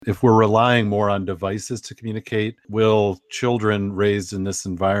If we're relying more on devices to communicate, will children raised in this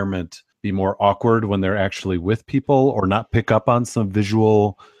environment be more awkward when they're actually with people or not pick up on some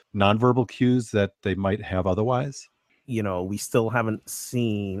visual nonverbal cues that they might have otherwise? We still haven't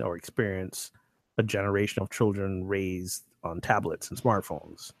seen or experienced a generation of children raised on tablets and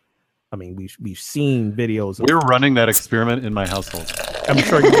smartphones. I mean, we've seen videos. We're running that experiment in my household. I'm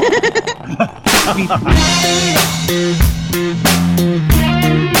sure you.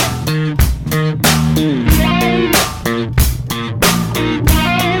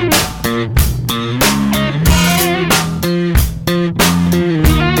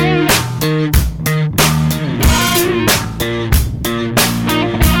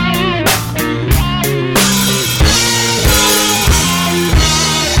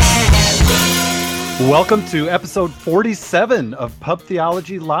 Welcome to episode 47 of Pub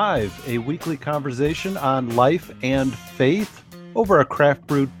Theology Live, a weekly conversation on life and faith over a craft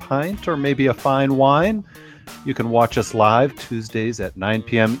brewed pint or maybe a fine wine. You can watch us live Tuesdays at 9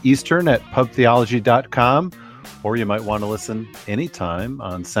 p.m. Eastern at pubtheology.com, or you might want to listen anytime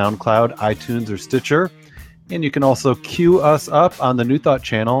on SoundCloud, iTunes, or Stitcher. And you can also queue us up on the New Thought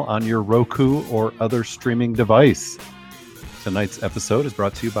channel on your Roku or other streaming device. Tonight's episode is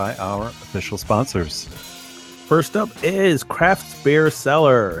brought to you by our official sponsors. First up is Craft Beer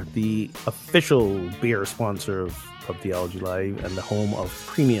Cellar, the official beer sponsor of Pub Theology Live and the home of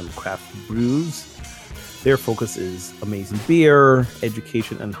premium craft brews. Their focus is amazing beer,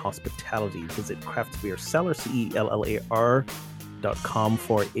 education, and hospitality. Visit Craft Beer Cellar, CELLAR.com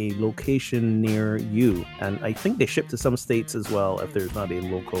for a location near you. And I think they ship to some states as well if there's not a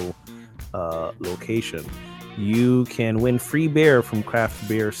local location. You can win free beer from Craft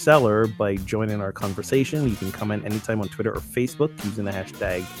Beer Cellar by joining our conversation. You can comment anytime on Twitter or Facebook using the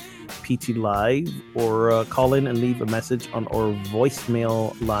hashtag PTLive, or call in and leave a message on our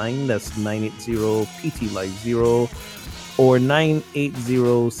voicemail line. That's 980-PTLive-0 or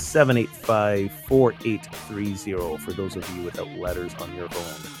 980-785-4830 for those of you without letters on your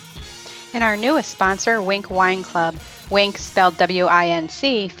phone. And our newest sponsor, Winc Wine Club. Winc, spelled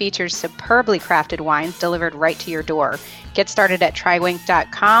W-I-N-C, features superbly crafted wines delivered right to your door. Get started at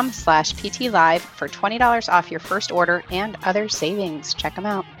trywinc.com/PTLive for $20 off your first order and other savings. Check them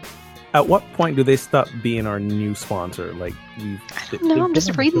out. At what point do they stop being our new sponsor? I don't know. I'm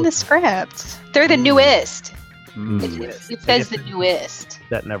just reading the script. They're the newest. It says the newest.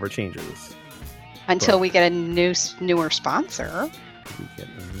 That never changes. Until we get a newer sponsor.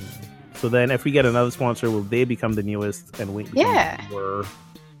 So then if we get another sponsor, will they become the newest and Winc? Yeah.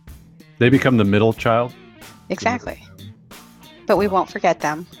 They become the middle child? Exactly. But we won't forget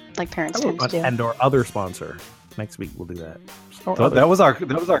them, like parents tend to do. And our other sponsor. Next week we'll do that. So that was our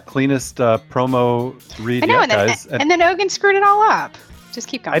cleanest promo read yet, guys. And then Ogun screwed it all up. Just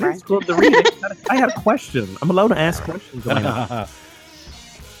keep going, I didn't screw up the read. I had a question. I'm allowed to ask questions.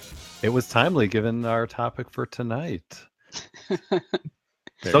 It was timely given our topic for tonight.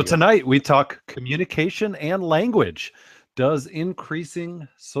 So tonight we talk communication and language. Does increasing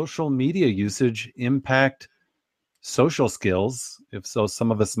social media usage impact social skills? If so,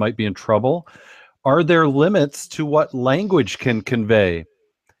 some of us might be in trouble. Are there limits to what language can convey?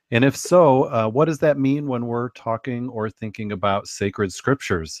 And if so, what does that mean when we're talking or thinking about sacred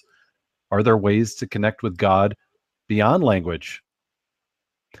scriptures? Are there ways to connect with God beyond language?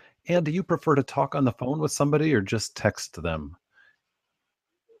 And do you prefer to talk on the phone with somebody or just text them?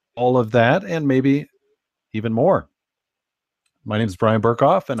 All of that and maybe even more. My name is Brian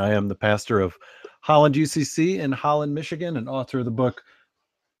Burkhoff, and I am the pastor of Holland UCC in Holland, Michigan, and author of the book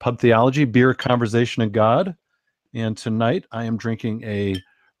Pub Theology, Beer, Conversation, and God. And tonight I am drinking a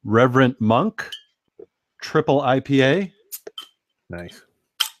Reverend Monk Triple IPA. Nice.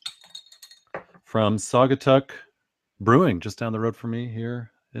 From Saugatuck Brewing, just down the road from me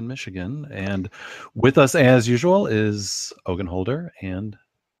here in Michigan. And with us, as usual, is Ogun Holder and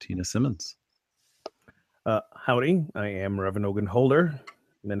Tina Simmons. Howdy, I am Reverend Ogun Holder,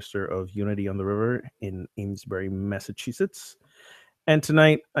 Minister of Unity on the River in Amesbury, Massachusetts. And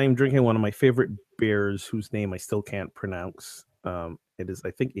tonight I'm drinking one of my favorite beers whose name I still can't pronounce. It is,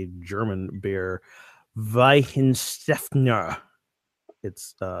 I think, a German beer, Weihenstephaner.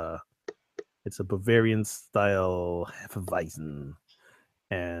 It's a Bavarian style Hefeweizen.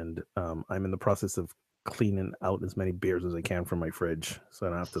 And I'm in the process of cleaning out as many beers as I can from my fridge, so I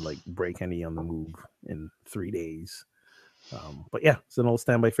don't have to break any on the move in 3 days. But yeah, it's an old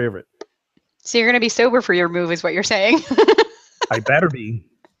standby favorite. So you're going to be sober for your move, is what you're saying? I better be.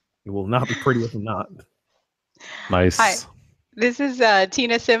 It will not be pretty if I'm not. Nice. Hi, this is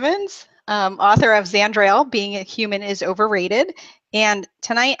Tina Simmons, author of Zandrail, Being a Human is Overrated, And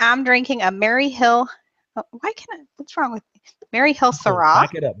tonight I'm drinking a Mary Hill. Oh, what's wrong with me? Mary Hill Syrah.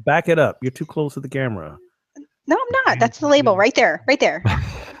 Back it up. Back it up. You're too close to the camera. No, I'm not. That's the label right there. Right there.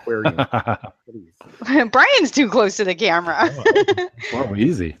 Where are you? Brian's too close to the camera. Well,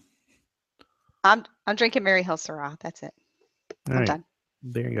 easy. I'm drinking Mary Hill Syrah. That's it. I'm done.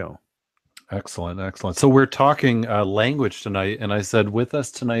 There you go. Excellent, excellent. So we're talking language tonight, and I said with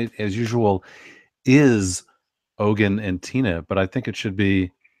us tonight, as usual, is Ogun and Tina, but I think it should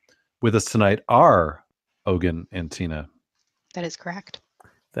be with us tonight are Ogun and Tina. That is correct.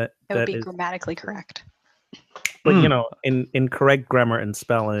 That would be is grammatically correct. But in correct grammar and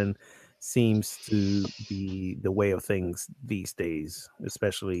spelling seems to be the way of things these days,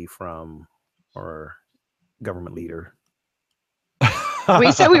 especially from our government leader.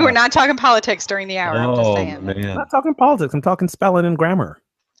 We said we were not talking politics during the hour. I'm just saying. Man. I'm not talking politics. I'm talking spelling and grammar.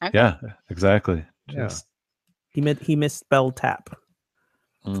 Okay. Yeah, exactly. Yeah. He misspelled tap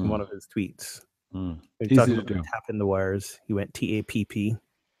in one of his tweets. Easy to do. Tap in the wires. He went TAPP.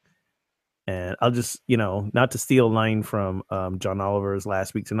 And I'll just, not to steal a line from John Oliver's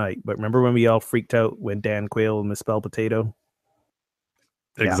Last Week Tonight, but remember when we all freaked out when Dan Quayle misspelled potato?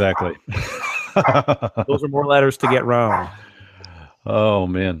 Exactly. Yeah. Those are more letters to get wrong. Oh,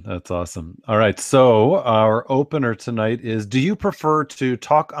 man, that's awesome. All right. So our opener tonight is, do you prefer to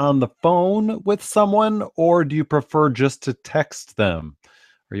talk on the phone with someone or do you prefer just to text them?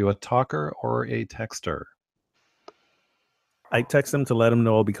 Are you a talker or a texter? I text them to let them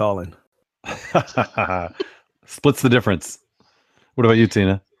know I'll be calling. Splits the difference. What about you,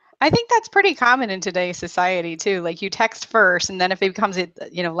 Tina? I think that's pretty common in today's society too. Like you text first, and then if it becomes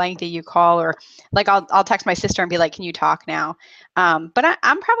lengthy, you call, or like I'll text my sister and be like, "Can you talk now?" But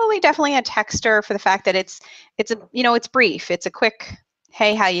I'm probably definitely a texter for the fact that it's brief. It's a quick,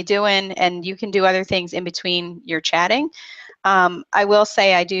 "Hey, how you doing?" and you can do other things in between your chatting. I will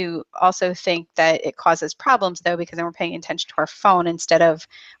say I do also think that it causes problems though, because then we're paying attention to our phone instead of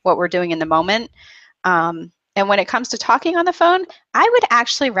what we're doing in the moment. And when it comes to talking on the phone, I would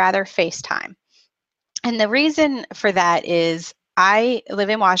actually rather FaceTime. And the reason for that is I live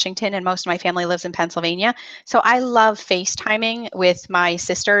in Washington and most of my family lives in Pennsylvania. So I love FaceTiming with my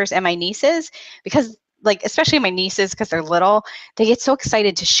sisters and my nieces because especially my nieces, because they're little, they get so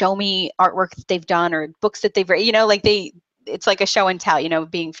excited to show me artwork that they've done or books that they've read, it's like a show and tell,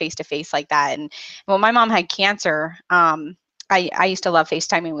 being face to face like that. And when my mom had cancer, I used to love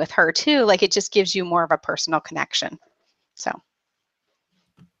FaceTiming with her too. Like it just gives you more of a personal connection. So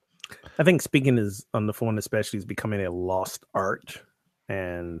I think speaking is on the phone especially is becoming a lost art.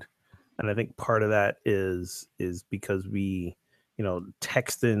 And I think part of that is because we,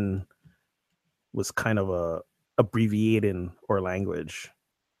 texting was kind of a abbreviating our language,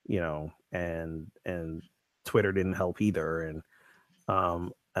 and Twitter didn't help either. And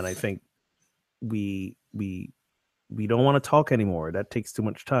I think we don't want to talk anymore. That takes too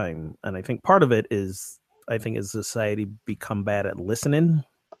much time. And I think part of it is, as society become bad at listening.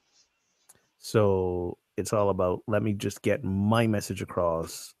 So it's all about, let me just get my message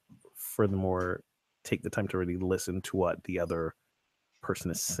across. Furthermore, take the time to really listen to what the other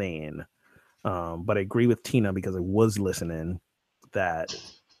person is saying. But I agree with Tina, because I was listening, that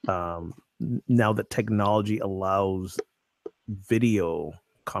now that technology allows video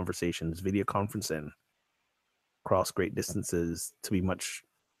conversations, video conferencing across great distances to be much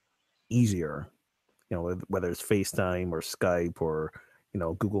easier, whether it's FaceTime or Skype or,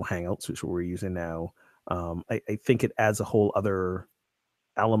 Google Hangouts, which we're using now. I think it adds a whole other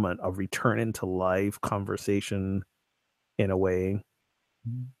element of returning to live conversation in a way,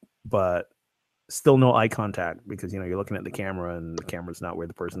 but still no eye contact, because, you're looking at the camera and the camera's not where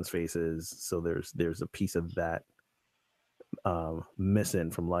the person's face is. So there's a piece of that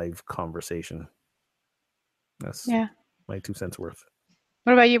missing from live conversation. That's my 2 cents worth.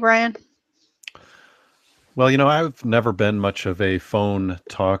 What about you, Brian? Well, I've never been much of a phone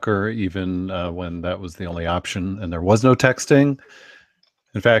talker, even when that was the only option and there was no texting.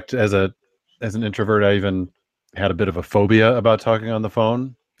 In fact, as an introvert, I even had a bit of a phobia about talking on the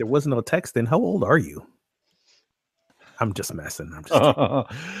phone. There was no texting. How old are you? I'm just messing.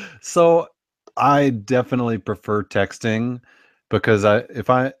 So I definitely prefer texting, because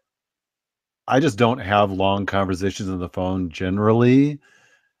I just don't have long conversations on the phone generally.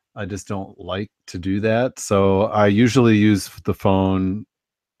 I just don't like to do that. So I usually use the phone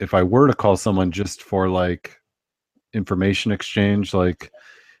if I were to call someone just for information exchange, like,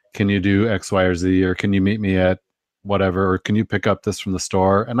 can you do X, Y, or Z, or can you meet me at whatever, or can you pick up this from the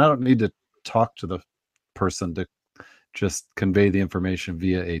store? And I don't need to talk to the person to just convey the information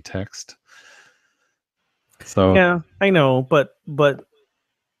via a text. So Yeah, I know, but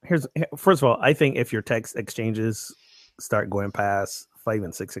first of all, I think if your text exchanges start going past 5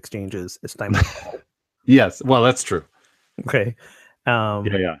 and 6 exchanges, it's time to call. yes, well, that's true. Okay.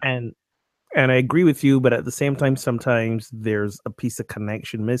 Yeah. And I agree with you, but at the same time, sometimes there's a piece of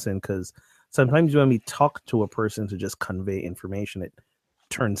connection missing, because sometimes when we talk to a person to just convey information, it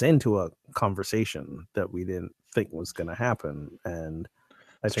turns into a conversation that we didn't think was going to happen. And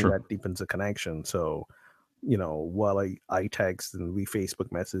I It's think true. that deepens the connection. So, while I text and we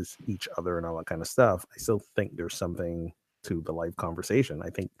Facebook message each other and all that kind of stuff, I still think there's something to the live conversation.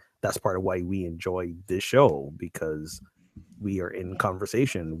 I think that's part of why we enjoy this show, because we are in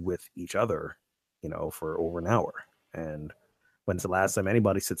conversation with each other, for over an hour. And when's the last time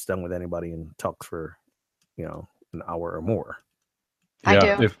anybody sits down with anybody and talks for, an hour or more? I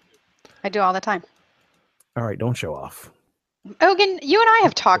Yeah. do. I do all the time. All right, don't show off. Ogan, you and I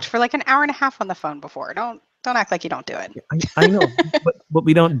have talked for like an hour and a half on the phone before. Don't act like you don't do it. I know, but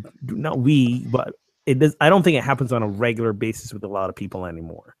we don't. Not we, but it does. I don't think it happens on a regular basis with a lot of people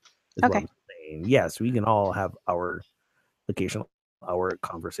anymore. Is what Okay. I'm saying. Yes, we can all have our occasional hour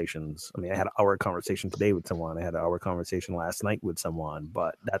conversations. I mean, I had an hour conversation today with someone. I had an hour conversation last night with someone,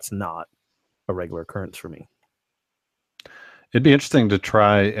 but that's not a regular occurrence for me. It'd be interesting to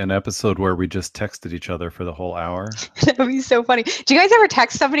try an episode where we just texted each other for the whole hour. That would be so funny. Do you guys ever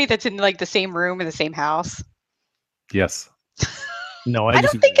text somebody that's in like the same room in the same house? Yes. No, I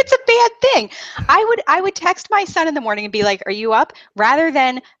don't think it's a bad thing. I would text my son in the morning and be like, "Are you up?" rather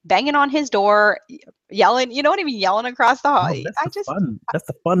than banging on his door, yelling. You know what I mean? Yelling across the hall. That's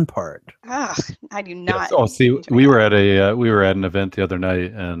the fun part. Ugh, I do not. Yes. Oh, see, we were at an event the other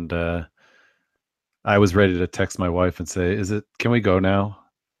night, and I was ready to text my wife and say, can we go now?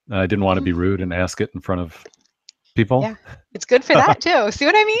 And I didn't want to be rude and ask it in front of people. Yeah, it's good for that too. See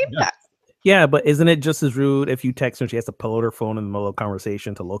what I mean? Yeah, but isn't it just as rude if you text her and she has to pull out her phone in the middle of a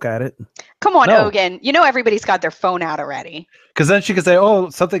conversation to look at it? Come on, No. Ogan. You know everybody's got their phone out already. Because then she could say, "Oh,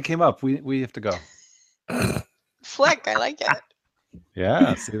 something came up. We have to go." Slick. I like it.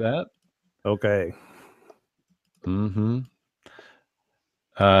 Yeah, see that? Okay. Mm-hmm.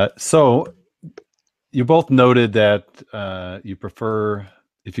 So you both noted that you prefer,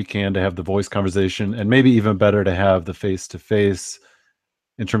 if you can, to have the voice conversation, and maybe even better to have the face-to-face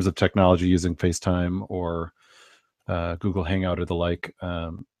in terms of technology using FaceTime or Google Hangout or the like.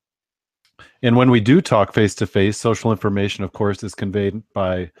 And when we do talk face-to-face, social information, of course, is conveyed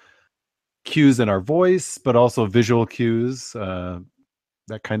by cues in our voice, but also visual cues, that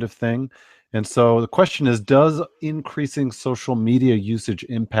kind of thing. And so the question is, does increasing social media usage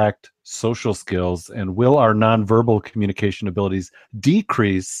impact social skills, and will our nonverbal communication abilities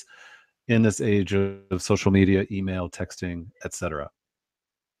decrease in this age of social media, email, texting, etc.?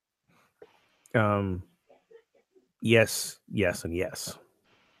 Yes, and yes.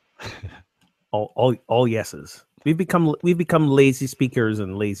 all yeses. We've become lazy speakers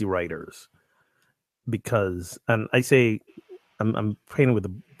and lazy writers because, and I say, I'm painting with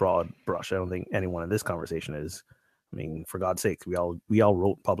a broad brush. I don't think anyone in this conversation is. I mean, for God's sake, we all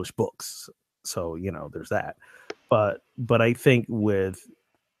wrote published books, so there's that. But I think with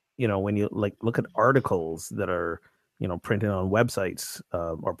when you look at articles that are printed on websites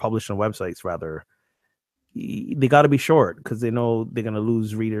or published on websites rather, they got to be short because they know they're going to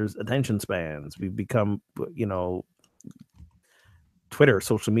lose readers' attention spans. We've become Twitter,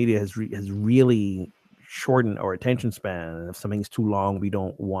 social media has really shorten our attention span, and if something's too long, we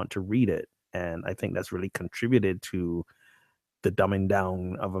don't want to read it. And I think that's really contributed to the dumbing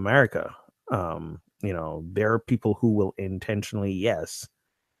down of America. There are people who will intentionally,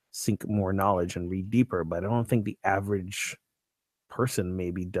 seek more knowledge and read deeper, but I don't think the average person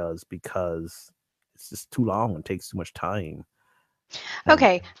maybe does, because it's just too long and takes too much time.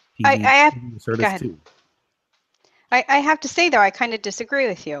 Okay, I have go ahead. Too. I have to say though, I kind of disagree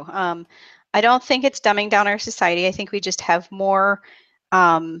with you. I don't think it's dumbing down our society. I think we just have more,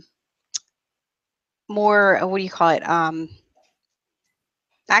 what do you call it?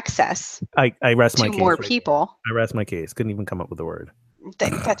 Access. I rest my case. More people. I rest my case. Couldn't even come up with a word.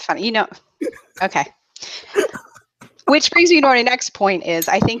 That's funny. Okay. Which brings me to our next point is,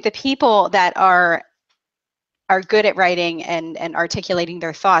 I think the people that are good at writing and articulating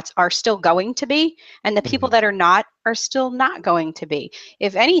their thoughts are still going to be, and the people that are not are still not going to be.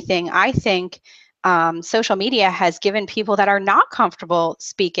 If anything, I think social media has given people that are not comfortable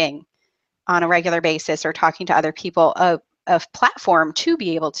speaking on a regular basis or talking to other people a platform to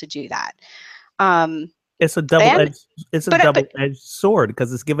be able to do that. It's a double-edged sword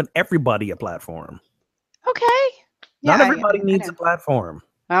because it's given everybody a platform. Okay. Not everybody needs a platform.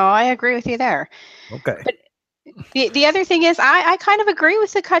 Oh, I agree with you there. Okay. The other thing is, I kind of agree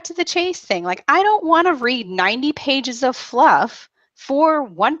with the cut to the chase thing. Like, I don't want to read 90 pages of fluff for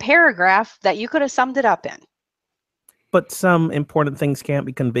one paragraph that you could have summed it up in. But some important things can't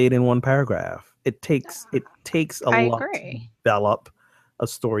be conveyed in one paragraph. It takes a lot to develop a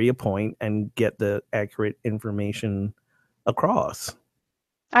story, a point, and get the accurate information across.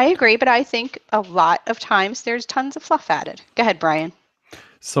 I agree, but I think a lot of times there's tons of fluff added. Go ahead, Brian.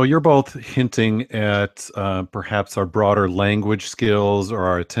 So you're both hinting at perhaps our broader language skills or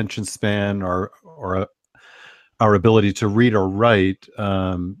our attention span or our ability to read or write.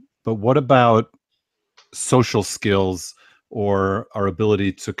 But what about social skills or our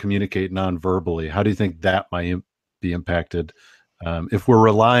ability to communicate non-verbally? How do you think that might be impacted? If we're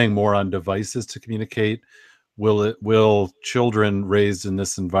relying more on devices to communicate, will children raised in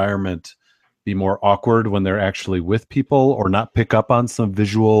this environment be more awkward when they're actually with people or not pick up on some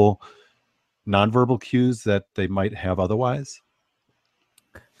visual nonverbal cues that they might have otherwise?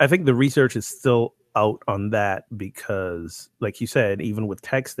 I think the research is still out on that because, like you said, even with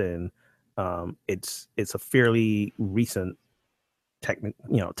texting, it's a fairly recent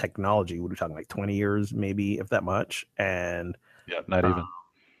technology. We're talking like 20 years, maybe, if that much. And yeah, not even.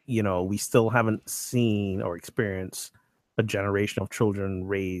 We still haven't seen or experienced a generation of children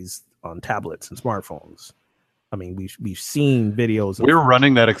raised on tablets and smartphones. I mean, we've seen videos. We're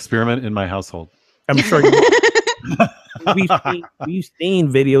running that experiment in my household. I'm sure we've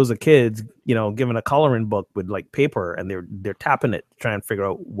seen videos of kids, given a coloring book with like paper, and they're tapping it, trying to figure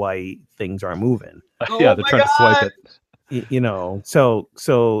out why things aren't moving. Yeah, they're trying to swipe it.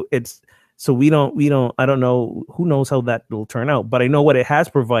 So we don't. I don't know. Who knows how that will turn out? But I know what it has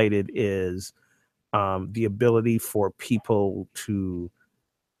provided is the ability for people to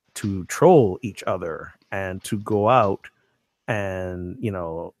troll each other and to go out and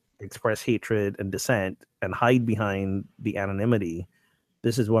express hatred and dissent and hide behind the anonymity.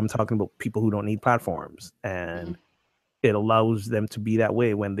 This is what I'm talking about, people who don't need platforms, and it allows them to be that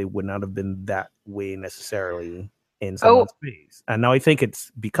way when they would not have been that way necessarily in someone's space. And now I think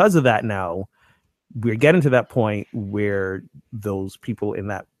it's because of that, now we're getting to that point where those people in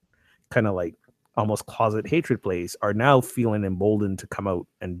that kind of like almost closet hatred place are now feeling emboldened to come out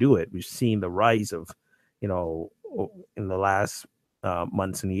and do it. We've seen the rise of, in the last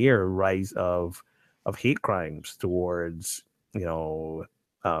months and year, rise of hate crimes towards,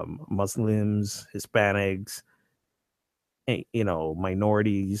 Muslims, Hispanics,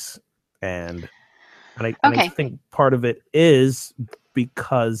 minorities. And I think part of it is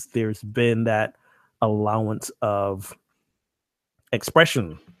because there's been that allowance of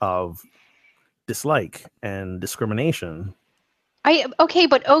expression of dislike and discrimination.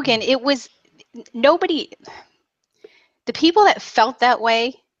 But Ogun, it was nobody. The people that felt that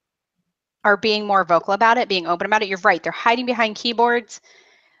way are being more vocal about it, being open about it. You're right. They're hiding behind keyboards,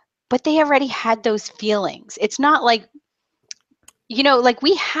 but they already had those feelings. It's not like, like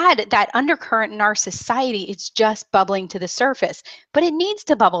we had that undercurrent in our society. It's just bubbling to the surface, but it needs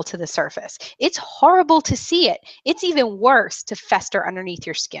to bubble to the surface. It's horrible to see it. It's even worse to fester underneath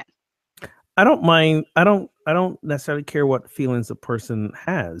your skin. I don't mind. I don't necessarily care what feelings a person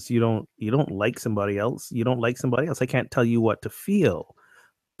has. You don't like somebody else. You don't like somebody else. I can't tell you what to feel,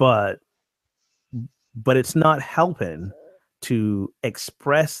 but it's not helping to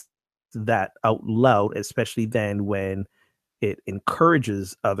express that out loud, especially then when it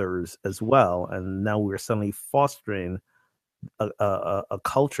encourages others as well. And now we're suddenly fostering a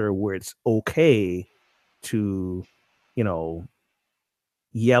culture where it's okay to,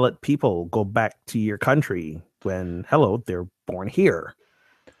 yell at people, go back to your country when, hello, they're born here.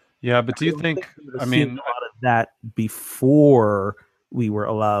 Yeah, but do you think, a lot of that before we were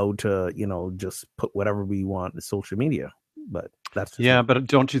allowed to, just put whatever we want in social media? But that's but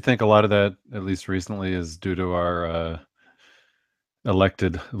don't you think a lot of that, at least recently, is due to our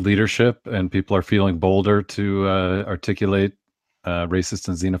elected leadership, and people are feeling bolder to articulate racist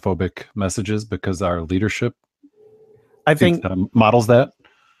and xenophobic messages because our leadership, I think, models that?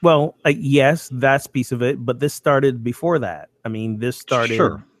 Well, yes, that's piece of it, but this started before that. I mean, this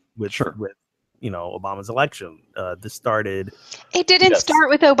started with Obama's election. This started. It didn't start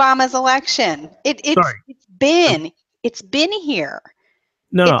with Obama's election. It's been here.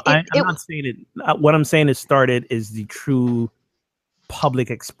 No, I'm not saying it. What I'm saying is the true public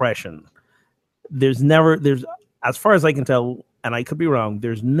expression. There's as far as I can tell, and I could be wrong,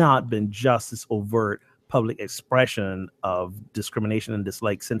 there's not been just this overt public expression of discrimination and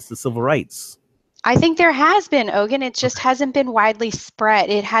dislike since the civil rights. I think there has been, Ogun. It just hasn't been widely spread.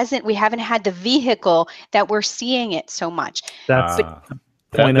 We haven't had the vehicle that we're seeing it so much. That's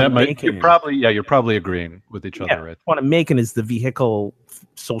point I'm making. You're probably agreeing with each other, right? The point I'm making is the vehicle,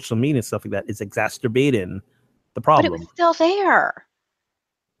 social media and stuff like that is exacerbating the problem. But it was still there.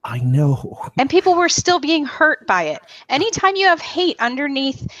 I know. And people were still being hurt by it. Anytime you have hate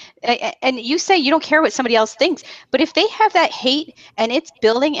underneath, and you say you don't care what somebody else thinks, but if they have that hate and it's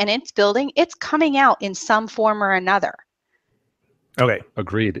building, it's coming out in some form or another. Okay.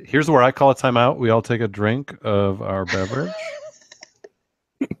 Agreed. Here's where I call a timeout. We all take a drink of our beverage.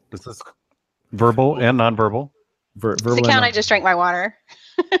 This is verbal and nonverbal. Verbal. The count. I just drank my water.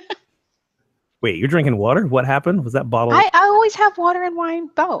 Wait, you're drinking water? What happened? Was that bottle? I always have water and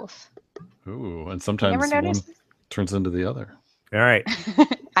wine, both. Ooh, and sometimes one turns into the other. All right.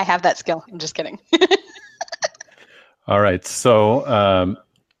 I have that skill. I'm just kidding. All right. So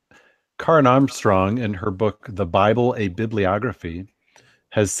Karen Armstrong, in her book, The Bible, A Bibliography,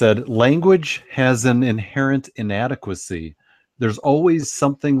 has said, language has an inherent inadequacy. There's always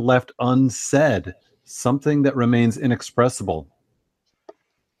something left unsaid, something that remains inexpressible.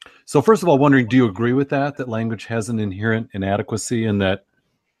 So first of all, wondering, do you agree with that language has an inherent inadequacy and that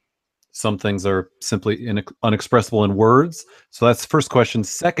some things are simply unexpressible in words? So that's the first question.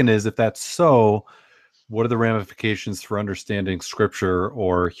 Second is, if that's so, what are the ramifications for understanding Scripture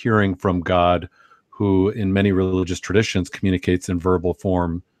or hearing from God, who in many religious traditions communicates in verbal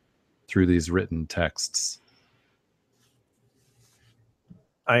form through these written texts?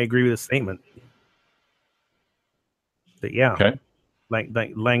 I agree with the statement. But yeah. Okay. Like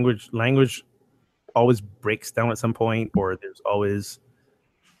language always breaks down at some point, or there's always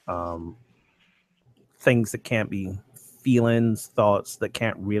things that can't be feelings, thoughts that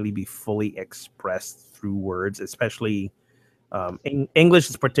can't really be fully expressed through words. Especially English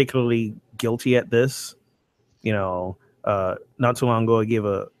is particularly guilty at this. You know, not too long ago, I gave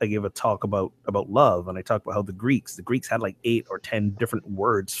a talk about love, and I talked about how the Greeks had like 8 or 10 different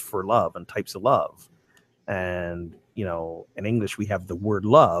words for love and types of love, and you know, in English, we have the word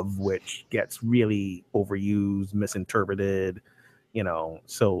love, which gets really overused, misinterpreted, you know,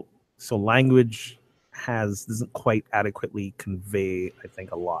 so language doesn't quite adequately convey, I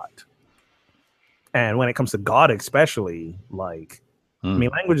think, a lot. And when it comes to God, especially, I mean,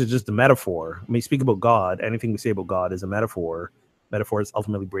 language is just a metaphor. I mean, speak about God, anything we say about God is a metaphor. Metaphors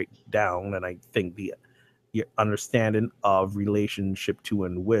ultimately break down, and I think your understanding of relationship to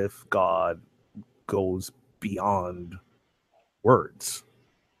and with God goes beyond words.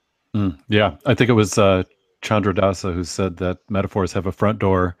 Yeah, I think it was Chandra Dasa who said that metaphors have a front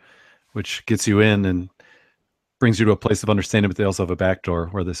door, which gets you in and brings you to a place of understanding, but they also have a back door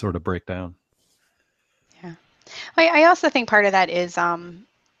where they sort of break down. Yeah, I also think part of that is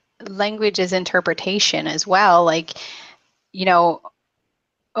language is interpretation as well. Like, you know,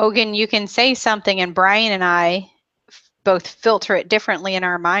 Ogun, you can say something, and Brian and I both filter it differently in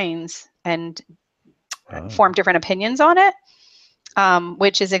our minds and form different opinions on it,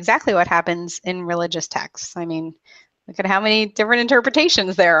 which is exactly what happens in religious texts. I mean, look at how many different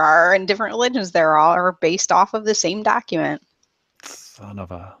interpretations there are and different religions there are based off of the same document. Son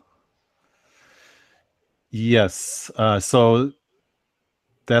of a... Yes. So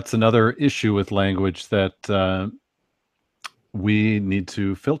that's another issue with language, that we need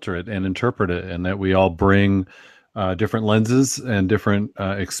to filter it and interpret it, and that we all bring different lenses and different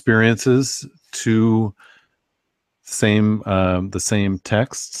experiences to the same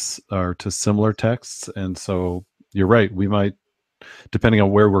texts or to similar texts. And so you're right, we might, depending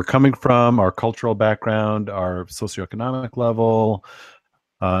on where we're coming from, our cultural background, our socioeconomic level,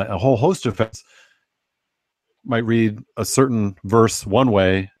 a whole host of factors, might read a certain verse one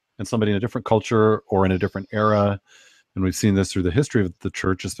way and somebody in a different culture or in a different era. And we've seen this through the history of the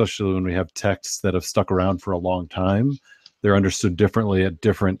church, especially when we have texts that have stuck around for a long time. They're understood differently at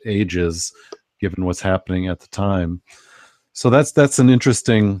different ages, given what's happening at the time. So that's an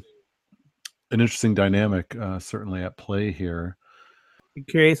interesting dynamic, certainly at play here. It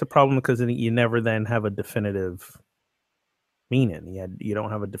creates a problem because you never then have a definitive meaning. You don't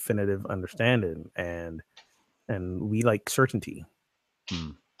have a definitive understanding, and we like certainty.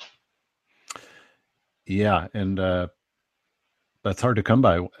 Yeah, and that's hard to come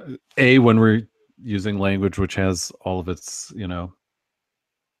by. When we're using language which has all of its,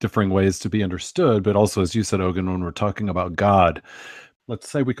 differing ways to be understood, but also, as you said, Ogun, when we're talking about God, let's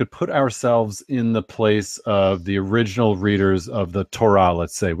say we could put ourselves in the place of the original readers of the Torah.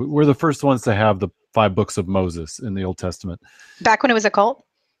 Let's say we're the first ones to have the 5 books of Moses in the Old Testament. Back when it was a cult?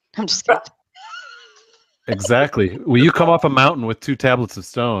 I'm just kidding. Exactly. Well, you come off a mountain with 2 tablets of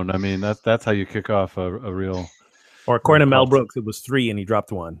stone. I mean, that's how you kick off a real... Or according to Mel Brooks, it was 3 and he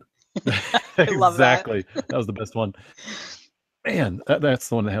dropped 1. I love exactly. That was the best one. Man, that's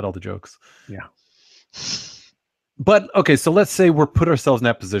the one that had all the jokes. Yeah. But okay, so let's say we're put ourselves in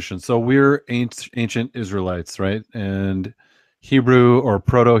that position. So we're ancient Israelites, right? And Hebrew or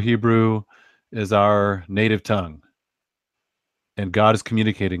Proto-Hebrew is our native tongue. And God is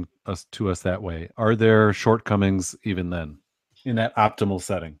communicating to us that way. Are there shortcomings even then in that optimal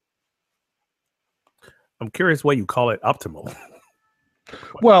setting? I'm curious why you call it optimal.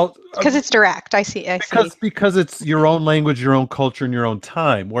 Well, Because it's direct. I see. because it's your own language, your own culture, and your own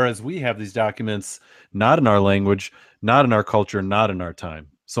time. Whereas we have these documents not in our language, not in our culture, not in our time.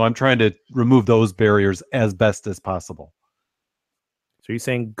 So I'm trying to remove those barriers as best as possible. So you're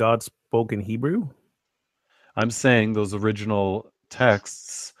saying God spoke in Hebrew? I'm saying those original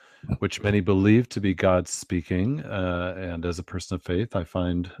texts, which many believe to be God speaking, and as a person of faith, I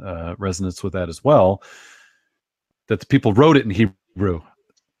find resonance with that as well, that the people wrote it in Hebrew.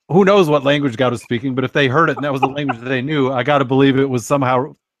 Who knows what language God was speaking, but if they heard it and that was the language that they knew, I got to believe it was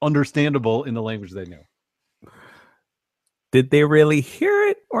somehow understandable in the language they knew. Did they really hear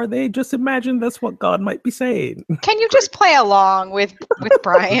it, or they just imagined that's what God might be saying? Can you just play along with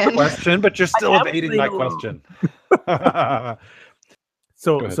Brian? Question, but you're still evading my playing question.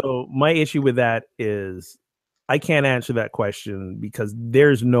 So my issue with that is I can't answer that question because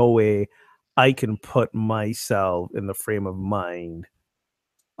there's no way I can put myself in the frame of mind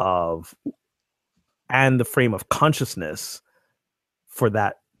of and the frame of consciousness for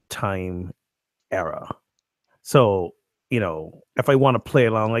that time era. So, if I want to play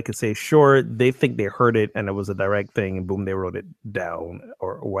along, I could say, sure, they think they heard it and it was a direct thing and boom, they wrote it down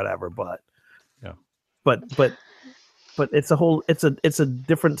or whatever. But yeah, but it's a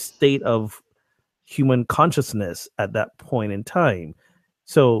different state of human consciousness at that point in time.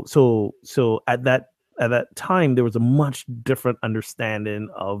 So at that time, there was a much different understanding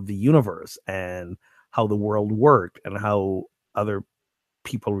of the universe and how the world worked and how other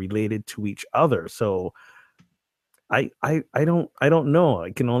people related to each other. So I don't know.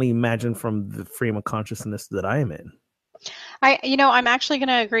 I can only imagine from the frame of consciousness that I am in. I'm actually going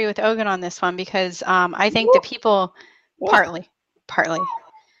to agree with Ogun on this one because I think the people partly,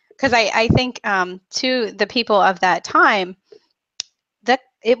 because I think to the people of that time, that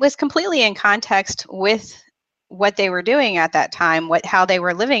it was completely in context with what they were doing at that time, how they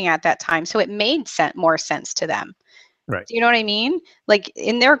were living at that time. So it made more sense to them. Right. Do you know what I mean? Like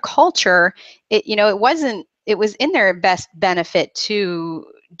in their culture, it was in their best benefit to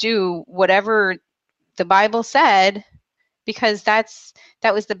do whatever the Bible said because that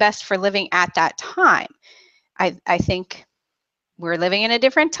was the best for living at that time. I think we're living in a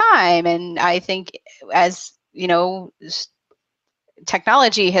different time, and I think as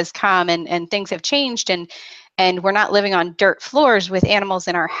technology has come and things have changed and we're not living on dirt floors with animals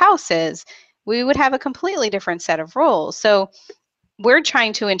in our houses, we would have a completely different set of rules. So we're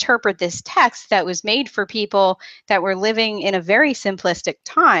trying to interpret this text that was made for people that were living in a very simplistic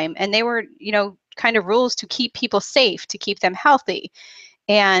time, and they were, kind of rules to keep people safe, to keep them healthy.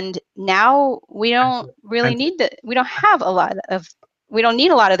 And now we don't really need we don't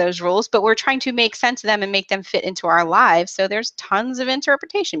need a lot of those rules, but we're trying to make sense of them and make them fit into our lives. So there's tons of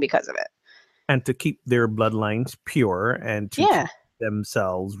interpretation because of it. And to keep their bloodlines pure and to keep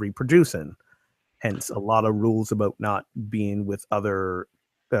themselves reproducing. Hence, a lot of rules about not being with other,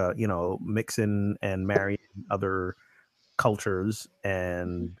 mixing and marrying other cultures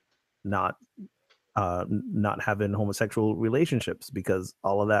and not having homosexual relationships, because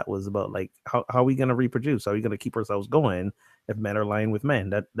all of that was about like how are we going to reproduce? How are we going to keep ourselves going if men are lying with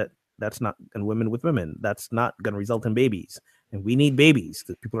men? That's not, and women with women. That's not going to result in babies. And we need babies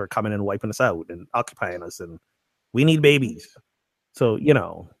because people are coming and wiping us out and occupying us, and we need babies. So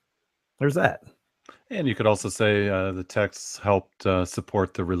there's that. And you could also say the texts helped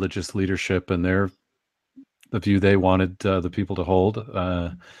support the religious leadership and the view they wanted the people to hold.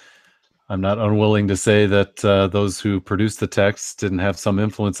 I'm not unwilling to say that those who produced the texts didn't have some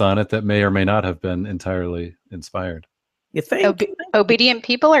influence on it that may or may not have been entirely inspired. You think obedient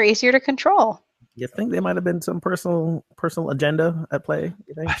people are easier to control? You think there might have been some personal agenda at play?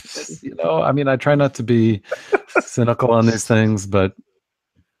 You think? I try not to be cynical on these things, but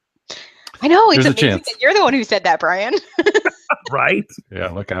I know it's there's amazing that you're the one who said that, Brian. Right? Yeah,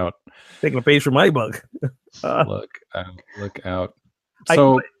 look out. Taking a page from my book. Look out.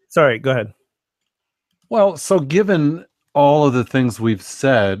 So, sorry, go ahead. Well, so given all of the things we've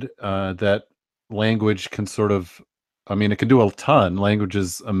said, that language can sort of, it can do a ton. Language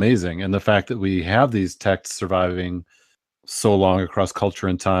is amazing. And the fact that we have these texts surviving so long across culture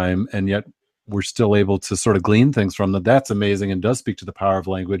and time, and yet we're still able to sort of glean things from them, that's amazing and does speak to the power of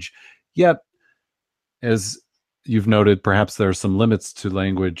language. Yet, as you've noted perhaps there are some limits to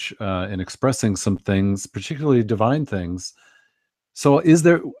language in expressing some things, particularly divine things. So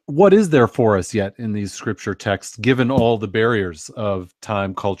what is there for us yet in these scripture texts, given all the barriers of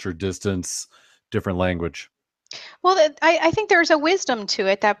time, culture, distance, different language? Well, I think there's a wisdom to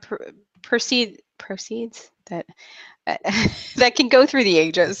it that proceeds that that can go through the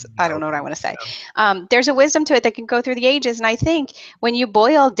ages. I don't know what I want to say. There's a wisdom to it that can go through the ages. And I think when you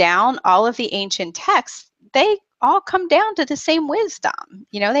boil down all of the ancient texts, they all come down to the same wisdom.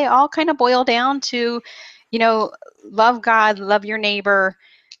 They all kind of boil down to, love God, love your neighbor,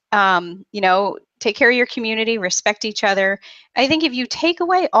 take care of your community, respect each other. I think if you take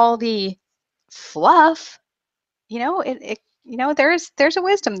away all the fluff, there's a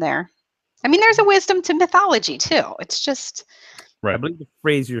wisdom there. I mean, there's a wisdom to mythology too. It's just right. I believe the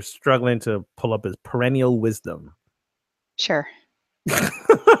phrase you're struggling to pull up is perennial wisdom. Sure.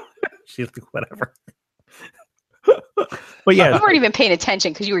 She's whatever. But yeah, you weren't even paying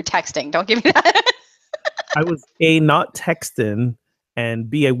attention because you were texting. Don't give me that. I was A, not texting, and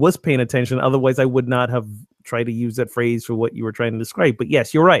B, I was paying attention. Otherwise, I would not have tried to use that phrase for what you were trying to describe. But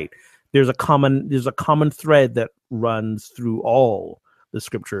yes, you're right. There's a common thread that runs through all the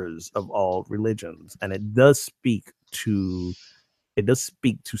scriptures of all religions, and it does speak to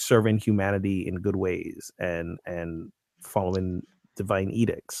serving humanity in good ways and following divine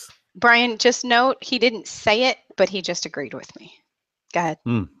edicts. Brian, just note he didn't say it, but he just agreed with me. Go ahead.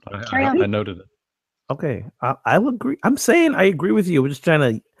 I noted it. Okay, I'll agree. I'm saying I agree with you. We're just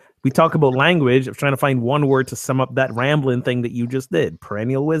we talk about language. I'm trying to find one word to sum up that rambling thing that you just did.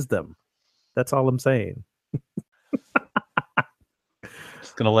 Perennial wisdom. That's all I'm saying.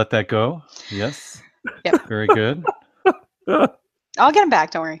 Just gonna let that go. Yes. Yep. Very good. I'll get him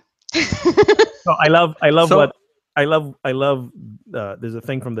back. Don't worry. So I love there's a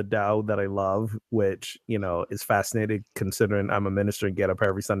thing from the Tao that I love, which, is fascinating considering I'm a minister and get up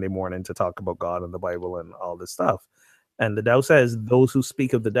every Sunday morning to talk about God and the Bible and all this stuff. And the Tao says, those who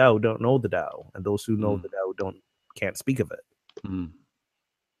speak of the Tao don't know the Tao, and those who know the Tao can't speak of it.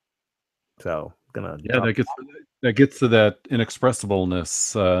 So that gets to that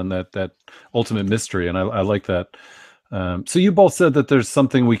inexpressibleness and that ultimate mystery, and I like that. So you both said that there's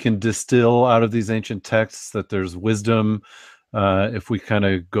something we can distill out of these ancient texts, that there's wisdom if we kind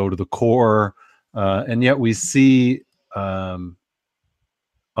of go to the core, and yet we see a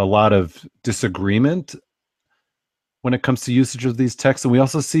lot of disagreement when it comes to usage of these texts. And we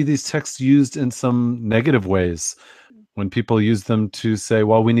also see these texts used in some negative ways when people use them to say,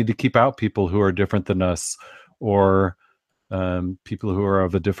 well, we need to keep out people who are different than us, or people who are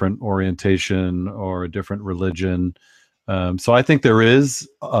of a different orientation or a different religion. So I think there is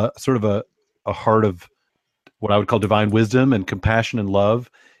sort of a heart of what I would call divine wisdom and compassion and love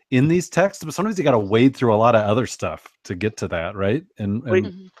in these texts, but sometimes you got to wade through a lot of other stuff to get to that, right? And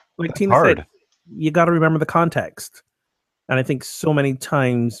like Tina said, you got to remember the context. And I think so many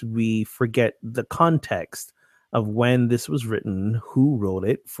times we forget the context of when this was written, who wrote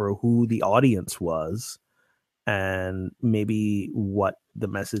it, for who the audience was, and maybe what the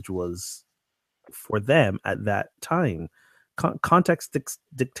message was for them at that time. Context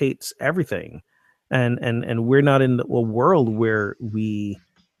dictates everything, and we're not in a world where we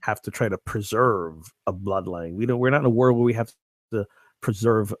have to try to preserve a bloodline. We're not in a world where we have to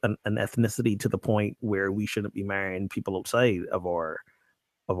preserve an ethnicity to the point where we shouldn't be marrying people outside of our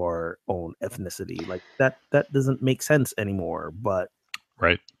own ethnicity. Like that doesn't make sense anymore. But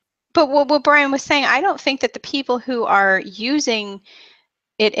right. But what Brian was saying, I don't think that the people who are using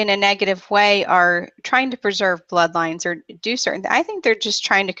it in a negative way are trying to preserve bloodlines or do certain. I think they're just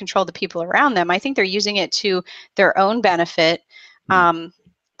trying to control the people around them. I think they're using it to their own benefit.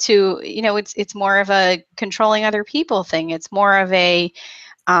 It's more of a controlling other people thing. It's more of a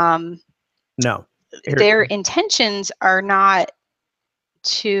no. Their intentions are not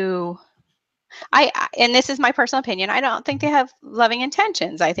to. And this is my personal opinion. I don't think they have loving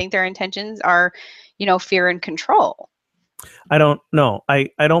intentions. I think their intentions are, fear and control. I don't know. I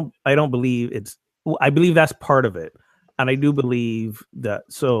don't believe it's. I believe that's part of it, and I do believe that.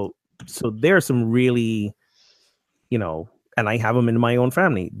 So there are some really, and I have them in my own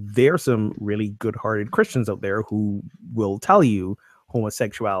family. There are some really good-hearted Christians out there who will tell you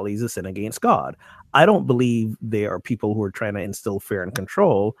homosexuality is a sin against God. I don't believe they are people who are trying to instill fear and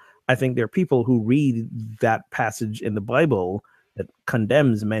control. I think there are people who read that passage in the Bible that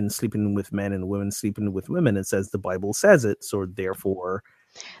condemns men sleeping with men and women sleeping with women and says the Bible says it, so therefore.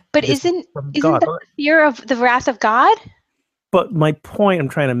 But isn't the fear of the wrath of God? But my point I'm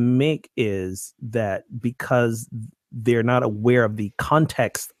trying to make is that because they're not aware of the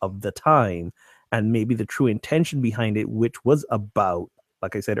context of the time and maybe the true intention behind it, which was about,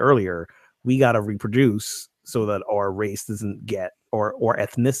 like I said earlier, we got to reproduce so that our race doesn't get, or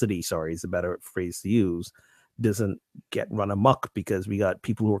ethnicity, sorry, is a better phrase to use, doesn't get run amok because we got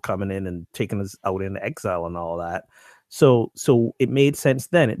people who are coming in and taking us out into exile and all that. So it made sense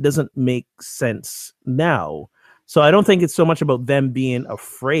then. It doesn't make sense now. So I don't think it's so much about them being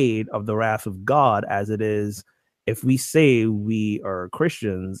afraid of the wrath of God as it is, if we say we are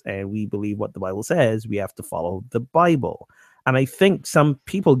Christians and we believe what the Bible says, we have to follow the Bible. And I think some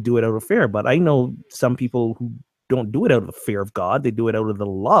people do it out of fear, but I know some people who don't do it out of the fear of God. They do it out of the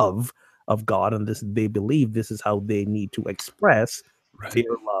love of God, and they believe this is how they need to express their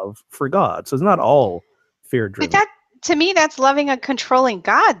love for God. So it's not all fear driven. But that, to me, that's loving a controlling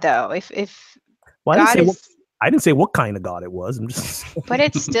God, though. If well, God I didn't say what kind of God it was. I'm just but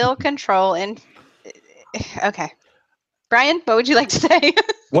it's still control. And okay, Brian, what would you like to say?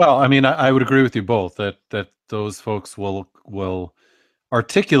 Well, I mean, I would agree with you both that those folks will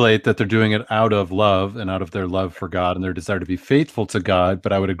articulate that they're doing it out of love and out of their love for God and their desire to be faithful to God.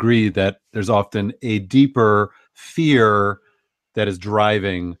 But I would agree that there's often a deeper fear that is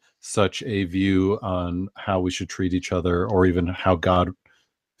driving such a view on how we should treat each other, or even how God,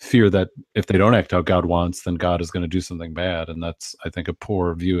 fear that if they don't act how God wants, then God is going to do something bad. And that's, I think, a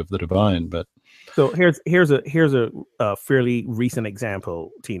poor view of the divine. But so here's a fairly recent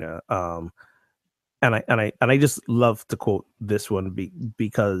example, Tina. And I just love to quote this one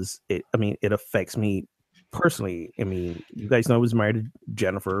because it affects me personally. I mean, you guys know I was married to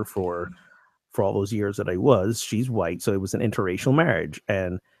Jennifer for all those years that I was. She's white, so it was an interracial marriage,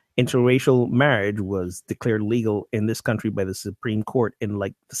 and interracial marriage was declared legal in this country by the Supreme Court in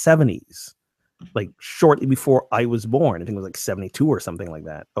like the 70s, like shortly before I was born. I think it was like 72 or something like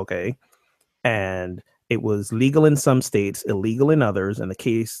that. Okay, and it was legal in some states, illegal in others. And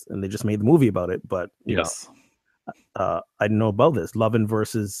they just made the movie about it. But yes, I didn't know about this. Lovin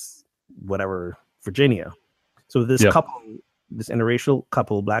versus whatever, Virginia. So this couple, this interracial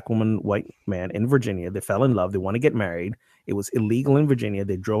couple, black woman, white man in Virginia, they fell in love. They want to get married. It was illegal in Virginia.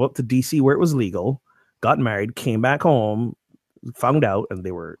 They drove up to DC where it was legal, got married, came back home, found out, and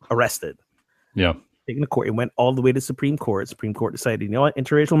they were arrested. Yeah. Taken to court. It went all the way to Supreme Court. Supreme Court decided, you know what,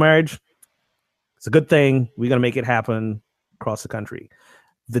 interracial marriage, it's a good thing. We're going to make it happen across the country.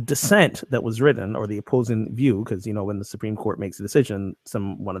 The dissent that was written, or the opposing view, because, you know, when the Supreme Court makes a decision,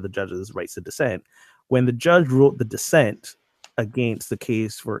 one of the judges writes the dissent. When the judge wrote the dissent against the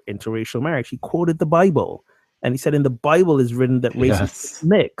case for interracial marriage, he quoted the Bible. And he said, in the Bible is written that races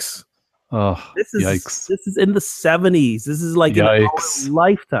mix. Oh, yikes. This is in the 70s. This is like in our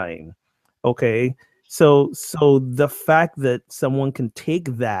lifetime. Okay. So the fact that someone can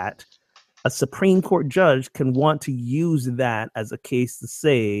take that, a Supreme Court judge can want to use that as a case to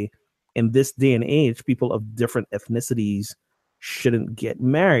say, in this day and age, people of different ethnicities shouldn't get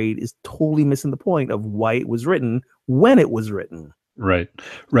married, is totally missing the point of why it was written when it was written. Right.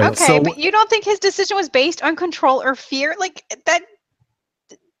 Okay, so, but you don't think his decision was based on control or fear? Like that,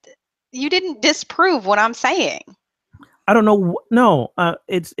 you didn't disprove what I'm saying. I don't know. No,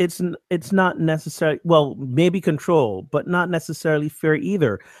 it's not necessarily, well, maybe control, but not necessarily fear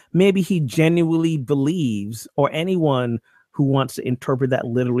either. Maybe he genuinely believes, or anyone who wants to interpret that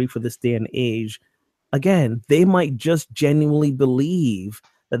literally for this day and age, again, they might just genuinely believe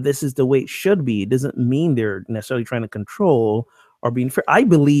that this is the way it should be. It doesn't mean they're necessarily trying to control or being fair. I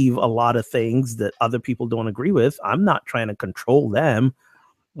believe a lot of things that other people don't agree with. I'm not trying to control them.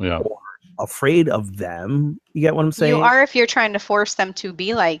 Yeah. Or afraid of them. You get what I'm saying? You are if you're trying to force them to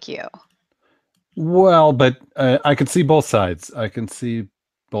be like you. Well, but I can see both sides.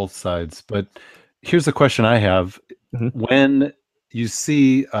 But here's a question I have. Mm-hmm. When you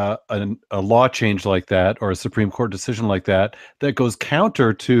see a law change like that, or a Supreme Court decision like that goes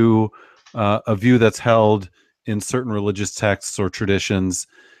counter to a view that's held in certain religious texts or traditions,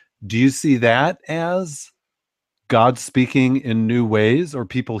 do you see that as God speaking in new ways, or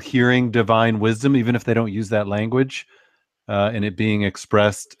people hearing divine wisdom, even if they don't use that language, and it being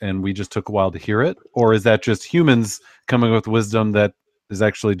expressed and we just took a while to hear it? Or is that just humans coming with wisdom that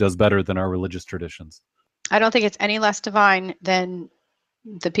actually does better than our religious traditions? I don't think it's any less divine than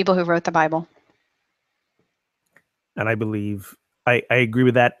the people who wrote the Bible. And I believe, I agree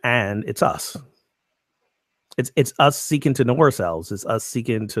with that, and it's us. It's us seeking to know ourselves. It's us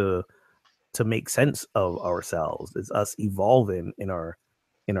seeking to make sense of ourselves. It's us evolving in our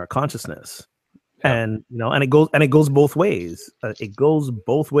consciousness. Yeah. And you know, and it goes both ways. It goes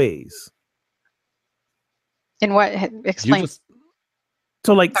both ways. In what? Explain.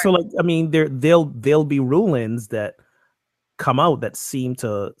 So like I mean, there'll be rulings that come out that seem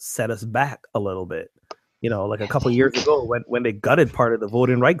to set us back a little bit. Like a couple of years ago when they gutted part of the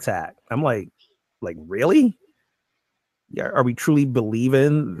Voting Rights Act. I'm like really? Yeah, are we truly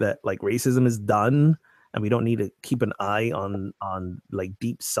believing that like racism is done and we don't need to keep an eye on like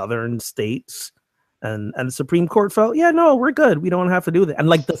deep southern states? And the Supreme Court felt, yeah, no, we're good. We don't have to do that. And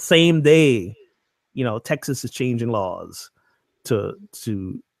like the same day, Texas is changing laws to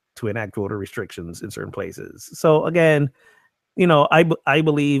enact voter restrictions in certain places. So again, I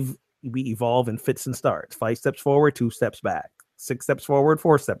believe we evolve in fits and starts. 5 steps forward, 2 steps back. 6 steps forward,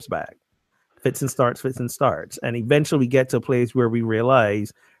 4 steps back. Fits and starts. And eventually we get to a place where we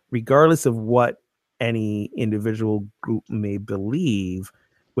realize, regardless of what any individual group may believe,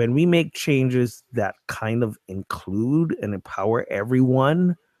 when we make changes that kind of include and empower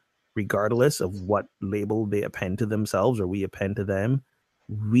everyone, regardless of what label they append to themselves or we append to them,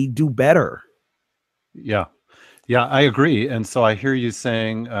 we do better. Yeah, I agree. And so I hear you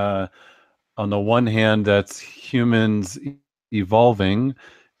saying, on the one hand, that's humans evolving,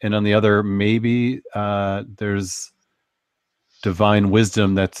 and on the other, maybe there's divine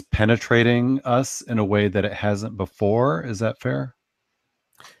wisdom that's penetrating us in a way that it hasn't before. Is that fair?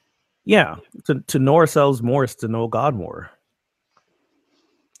 Yeah, to know ourselves more is to know God more.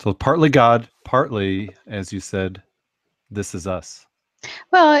 So partly God, partly, as you said, this is us.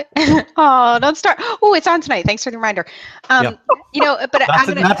 Well, don't start. Oh, it's on tonight. Thanks for the reminder. But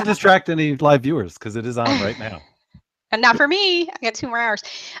not to distract any live viewers, because it is on right now. And not for me. I got 2 more hours.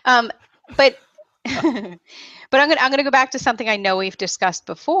 But I'm gonna go back to something I know we've discussed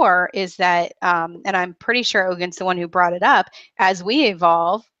before. Is that, and I'm pretty sure Ogun's the one who brought it up. As we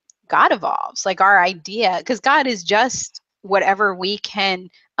evolve, God evolves. Like our idea, because God is just whatever we can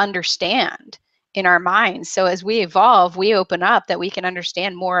understand in our minds. So as we evolve, we open up that we can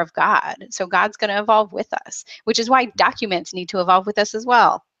understand more of God. So God's going to evolve with us, which is why documents need to evolve with us as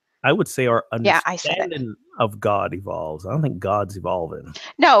well. I would say our understanding of God evolves. I don't think God's evolving.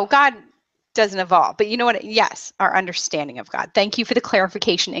 No, God doesn't evolve. But you know what? Yes, our understanding of God. Thank you for the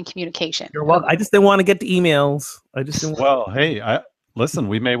clarification and communication. You're welcome. I just didn't want to get the emails. Listen,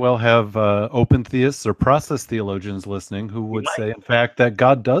 we may well have open theists or process theologians listening who would say, in fact, that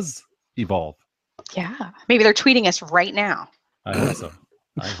God does evolve. Yeah, maybe they're tweeting us right now. I hope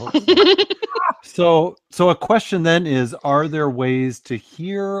so. So a question then is, are there ways to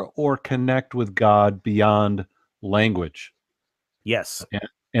hear or connect with God beyond language? Yes.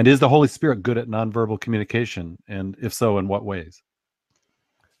 And is the Holy Spirit good at nonverbal communication? And if so, in what ways?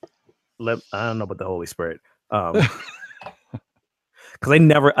 I don't know about the Holy Spirit. Because I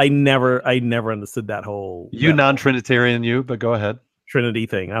never understood that whole non-Trinitarian, but go ahead. Trinity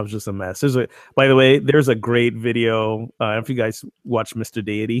thing. I was just a mess. By the way, there's a great video. If you guys watch Mr.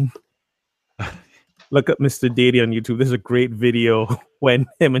 Deity, look up Mr. Deity on YouTube. There's a great video when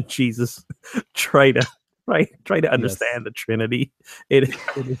him and Jesus try to understand the Trinity. It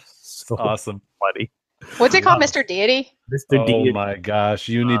is so awesome, funny. What's it called, Mr. Deity? Mr. Deity. Oh my gosh,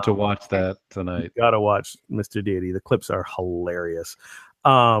 you need to watch that tonight. You gotta watch Mr. Deity. The clips are hilarious.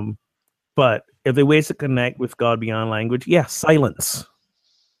 But if there are ways to connect with God beyond language, silence.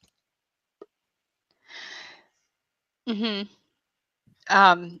 Mm-hmm.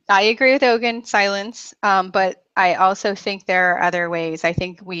 I agree with Ogun, silence. But I also think there are other ways. I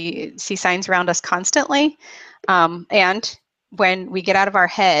think we see signs around us constantly. And when we get out of our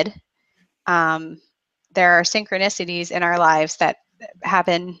head, there are synchronicities in our lives that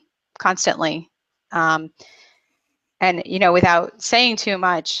happen constantly. And, without saying too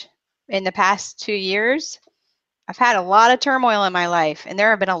much, in the past 2 years, I've had a lot of turmoil in my life. And there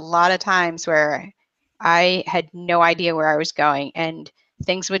have been a lot of times where I had no idea where I was going, and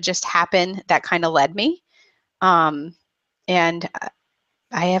things would just happen that kind of led me. And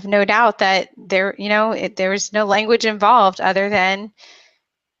I have no doubt that there was no language involved other than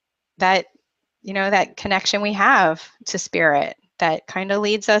that, that connection we have to spirit that kind of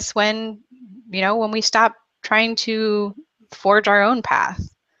leads us when we stop trying to forge our own path.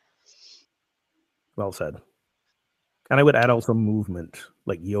 Well said. And I would add also movement,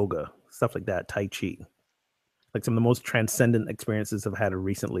 like yoga, stuff like that, Tai Chi. Like some of the most transcendent experiences I've had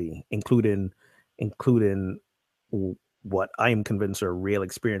recently, including what I am convinced are a real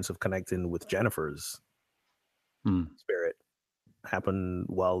experience of connecting with Jennifer's spirit, happened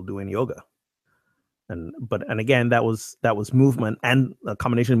while doing yoga. And again, that was movement, and a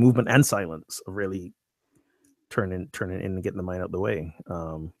combination of movement and silence, of really turning in and getting the mind out of the way.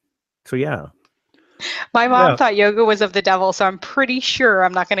 So yeah. My mom thought yoga was of the devil, so I'm pretty sure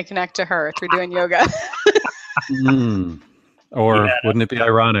I'm not going to connect to her through doing yoga. Or wouldn't it be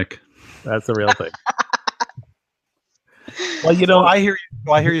ironic? That's the real thing. Well, you So know, I hear you.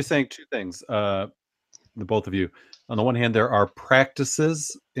 So I hear you saying two things. The both of you. On the one hand, there are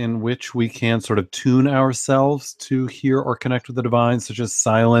practices in which we can sort of tune ourselves to hear or connect with the divine, such as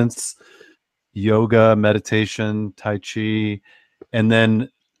silence, yoga, meditation, tai chi, and then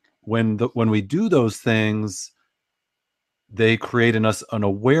when we do those things, they create in us an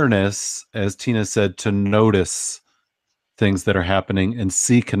awareness, as Tina said, to notice things that are happening and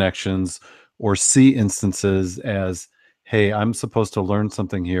see connections or see instances as, hey, I'm supposed to learn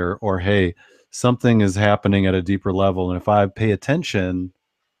something here, or hey, something is happening at a deeper level, and if I pay attention,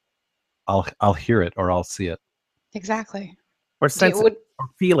 I'll hear it or I'll see it. Exactly. or sense it, or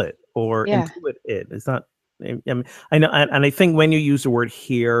feel it, or Yeah. intuit it. It's not. I mean, I know, and I think when you use the word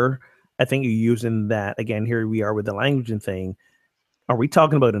 "hear," I think you're using that again. Here we are with the language and thing. Are we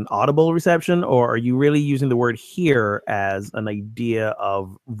talking about an audible reception, or are you really using the word "hear" as an idea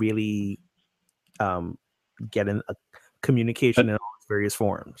of really getting a communication in all its various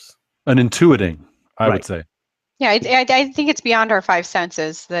forms? An intuiting, I Right. would say. Yeah, I think it's beyond our five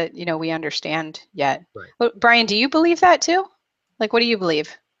senses that we understand yet. Right. Well, Brian, do you believe that too? Like, what do you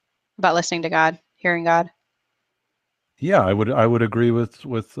believe about listening to God, hearing God? Yeah, I would agree with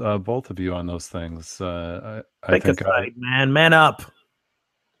both of you on those things. I Pick a think side, man up.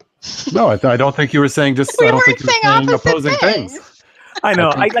 no, I don't think you were saying just. We I don't weren't think you were saying saying opposite opposing things. I know.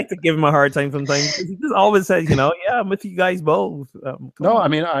 I I like to give him a hard time sometimes. He just always says, yeah, I'm with you guys both. No, I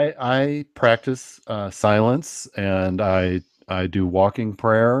mean, I practice silence, and I do walking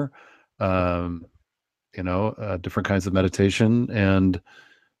prayer, different kinds of meditation, and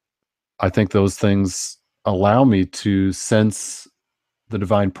I think those things allow me to sense the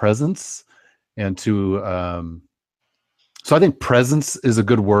divine presence and to. So I think presence is a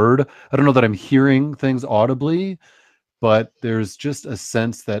good word. I don't know that I'm hearing things audibly, but there's just a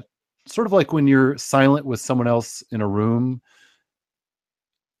sense that, sort of like when you're silent with someone else in a room,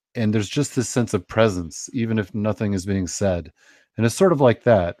 and there's just this sense of presence, even if nothing is being said. And it's sort of like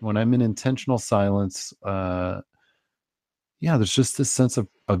that when I'm in intentional silence. There's just this sense of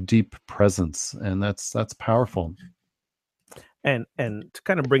deep presence, and that's powerful. And to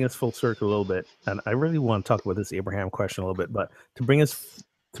kind of bring us full circle a little bit, and I really want to talk about this Abraham question a little bit, but to bring us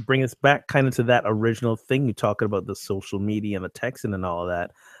back kind of to that original thing you talking about, the social media and the texting and all of that,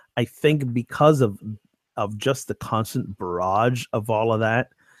 I think because of just the constant barrage of all of that,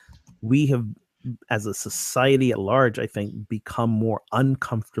 we have, as a society at large, I think, become more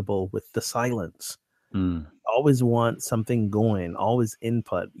uncomfortable with the silence. Always want something going, always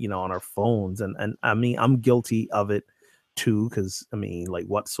input, on our phones. And I mean, I'm guilty of it too, because I mean, like,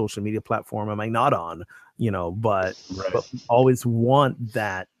 what social media platform am I not on? But we always want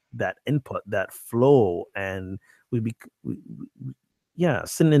that input, that flow, and sitting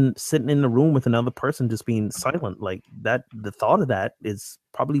in the room with another person just being silent like that. The thought of that is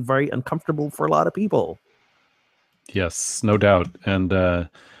probably very uncomfortable for a lot of people. Yes, no doubt. And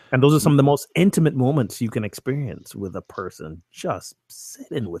those are some of the most intimate moments you can experience with a person, just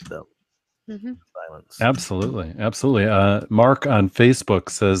sitting with them. Mm-hmm. Silence. Absolutely. Mark on Facebook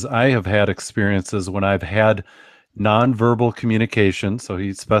says, I have had experiences when I've had nonverbal communication. So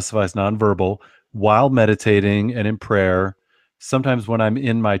he specifies nonverbal while meditating and in prayer. Sometimes when I'm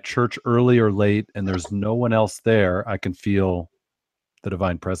in my church early or late and there's no one else there, I can feel the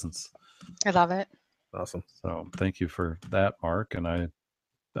divine presence. I love it. Awesome. So thank you for that, Mark. And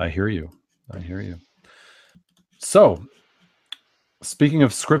I hear you. So, speaking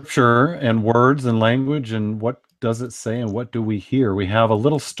of scripture and words and language and what does it say and what do we hear, we have a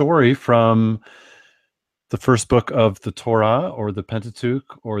little story from the first book of the Torah, or the Pentateuch,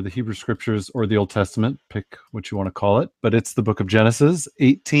 or the Hebrew Scriptures, or the Old Testament, pick what you want to call it, but it's the book of Genesis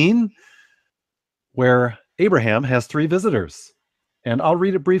 18, where Abraham has three visitors. And I'll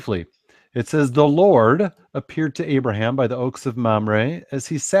read it briefly. It says, the Lord appeared to Abraham by the oaks of Mamre as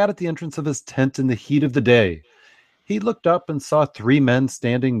he sat at the entrance of his tent in the heat of the day. He looked up and saw three men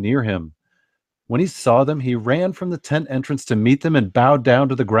standing near him. When he saw them, he ran from the tent entrance to meet them and bowed down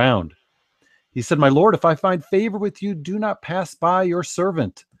to the ground. He said, my Lord, if I find favor with you, do not pass by your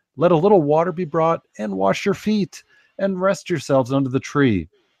servant. Let a little water be brought and wash your feet and rest yourselves under the tree.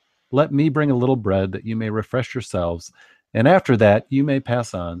 Let me bring a little bread that you may refresh yourselves. And after that, you may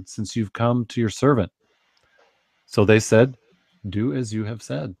pass on, since you've come to your servant. So they said, do as you have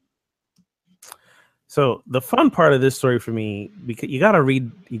said. So the fun part of this story for me, because you gotta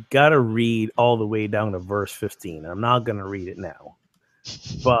read all the way down to verse 15. I'm not gonna read it now,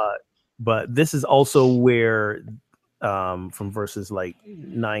 but this is also where from verses like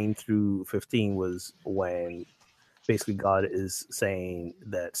 9 through 15 was when basically God is saying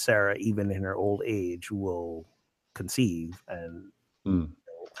that Sarah, even in her old age, will conceive and Mm.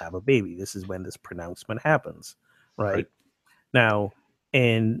 have a baby. This is when this pronouncement happens, right? Right. Now,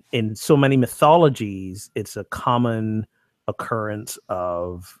 in so many mythologies, it's a common occurrence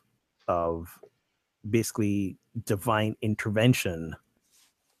of basically divine intervention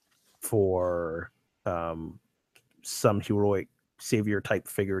for some heroic savior type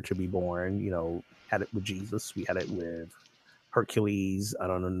figure to be born. You know, had it with Jesus, we had it with Hercules. I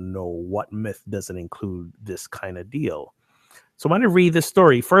don't know what myth doesn't include this kind of deal. So when I read this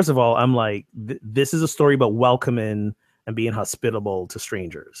story, first of all, I'm like, this is a story about welcoming and being hospitable to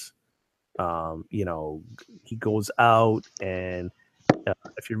strangers. You know, he goes out, and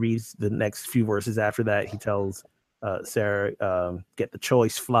if you read the next few verses after that, he tells Sarah, get the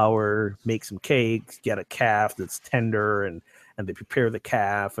choice flour, make some cakes, get a calf that's tender, and they prepare the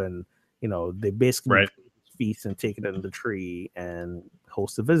calf, and you know, they basically feast and take it under the tree and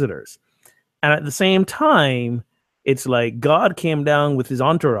host the visitors. And at the same time, it's like God came down with his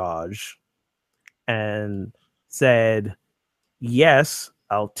entourage and said, yes,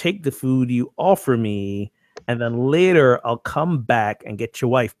 I'll take the food you offer me, and then later I'll come back and get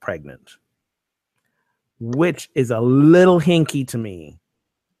your wife pregnant. Which is a little hinky to me,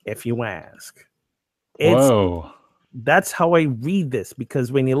 if you ask. Whoa. That's how I read this,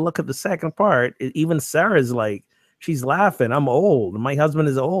 because when you look at the second part, even Sarah's like, she's laughing. I'm old. My husband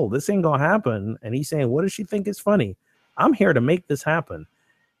is old. This ain't gonna happen. And he's saying, what does she think is funny? I'm here to make this happen.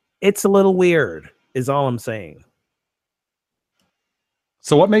 It's a little weird, is all I'm saying.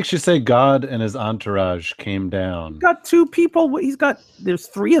 So what makes you say God and his entourage came down? Got two people. There's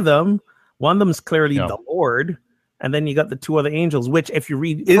three of them. One of them is clearly the Lord. And then you got the two other angels, which if you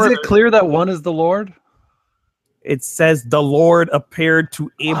read Is further, it clear that one is the Lord? It says the Lord appeared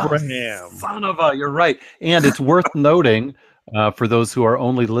to Abraham. Oh, son of a, you're right. And it's worth noting for those who are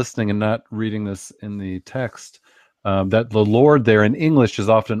only listening and not reading this in the text, that the Lord there in English is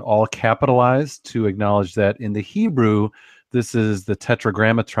often all capitalized to acknowledge that in the Hebrew, this is the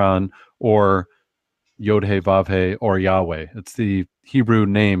Tetragrammaton, or Yod-He, Vav-He, or Yahweh. It's the Hebrew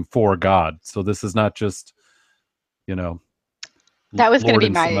name for God. So this is not just, you know, that was going to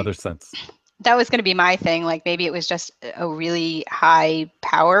be some other sense. That was going to be my thing. Like maybe it was just a really high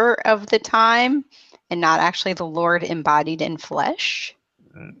power of the time and not actually the Lord embodied in flesh.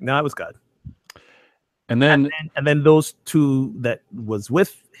 No, it was God. And then those two that was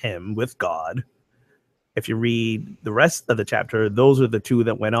with him, with God, if you read the rest of the chapter, those are the two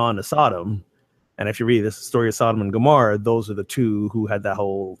that went on to Sodom. And if you read the story of Sodom and Gomorrah, those are the two who had that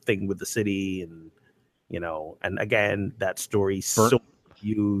whole thing with the city, and you know, and again, that story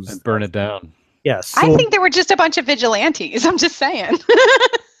used and burn it down. Yes, I think they were just a bunch of vigilantes. I'm just saying.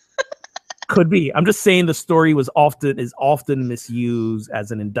 Could be. I'm just saying the story is often misused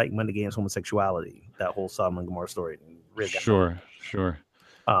as an indictment against homosexuality. That whole Sodom and Gomorrah story. Sure.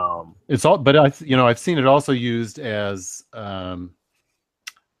 It's all, but I've seen it also used as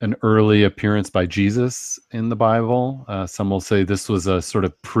an early appearance by Jesus in the Bible. Some will say this was a sort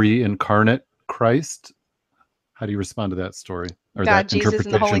of pre-incarnate Christ. How do you respond to that story? Or God, that Jesus,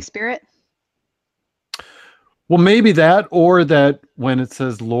 and the Holy Spirit? Well, maybe that, or that when it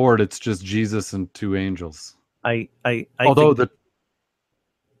says Lord, it's just Jesus and two angels. Although the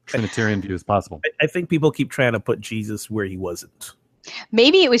Trinitarian view is possible. I think people keep trying to put Jesus where he wasn't.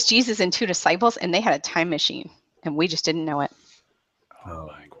 Maybe it was Jesus and two disciples, and they had a time machine, and we just didn't know it. Oh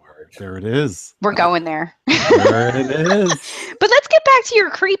my word! There it is. We're going there. There it is. But let's get back to your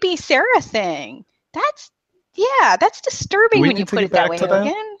creepy Sarah thing. That's disturbing when you put it that way,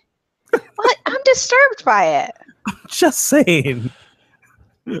 Logan. What? I'm disturbed by it. I'm just saying.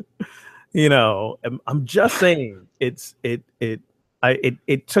 You know, I'm just saying. It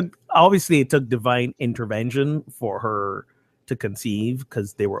took divine intervention for her to conceive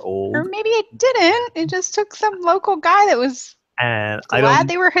because they were old. Or maybe it didn't. It just took some local guy that was glad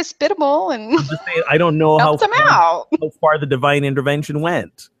they were hospitable and I'm just saying, I don't know how far the divine intervention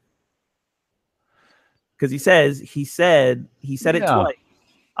went. Because he said it twice.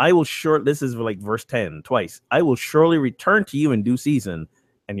 I will this is like verse 10 twice. I will surely return to you in due season,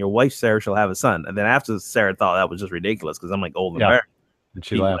 and your wife Sarah shall have a son. And then after Sarah thought that was just ridiculous because I'm like old and married. And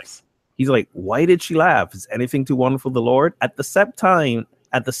she laughs. He's like, why did she laugh? Is anything too wonderful for the Lord? At the set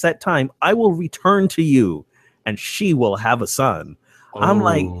time, I will return to you, and she will have a son. Oh. I'm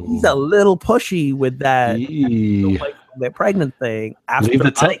like, he's a little pushy with that. That pregnant thing after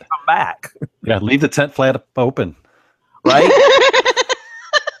the tent come back. Yeah, leave the tent flat open. Right?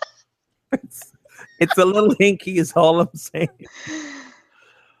 it's a little hinky is all I'm saying.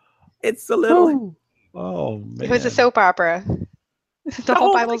 It's a little man. It was a soap opera. The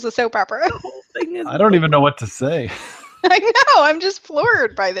whole Bible's a soap opera. The whole thing is I don't even know what to say. I know. I'm just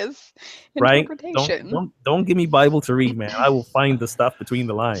floored by this right. interpretation. Don't give me Bible to read, man. I will find the stuff between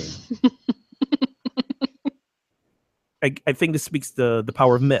the lines. I think this speaks to the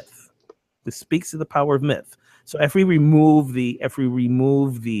power of myth. This speaks to the power of myth. So if we remove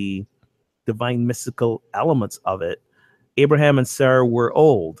the divine mystical elements of it, Abraham and Sarah were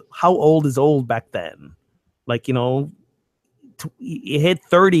old. How old is old back then? Like, you hit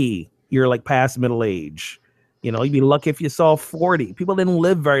 30, you're like past middle age. You'd be lucky if you saw 40. People didn't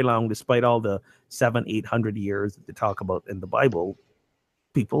live very long, despite all the 700-800 years that they talk about in the Bible.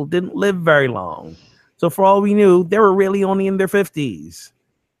 People didn't live very long. So for all we knew, they were really only in their 50s.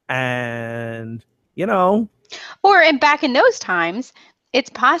 And, Or back in those times, it's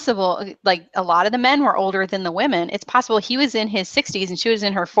possible, like a lot of the men were older than the women. It's possible he was in his 60s and she was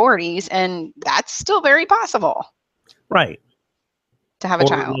in her 40s, and that's still very possible. Right. To have a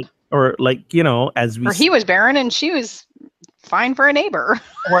child. Or as we... Or he was barren and she was fine for a neighbor.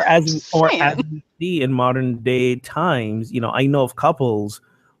 Or as we see in modern day times, I know of couples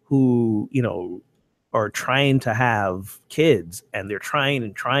who, are trying to have kids, and they're trying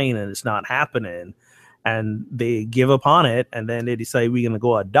and it's not happening. And they give up on it, and then they decide we're going to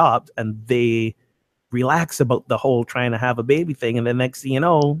go adopt, and they relax about the whole trying to have a baby thing. And then next thing you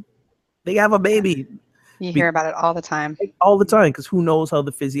know, they have a baby. You hear about it all the time. All the time, because who knows how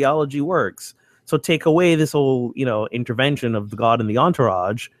the physiology works. So take away this whole, intervention of the God and the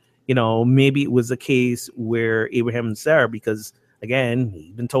entourage. Maybe it was a case where Abraham and Sarah, because, again,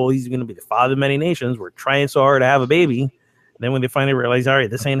 he's been told he's going to be the father of many nations, were trying so hard to have a baby. Then when they finally realize, all right,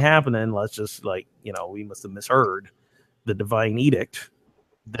 this ain't happening, let's just we must have misheard the divine edict.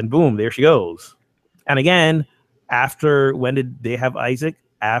 Then boom, there she goes. And again, when did they have Isaac?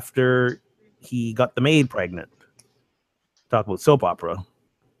 After he got the maid pregnant. Talk about soap opera.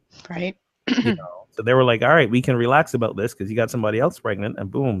 Right. So they were like, all right, we can relax about this because you got somebody else pregnant,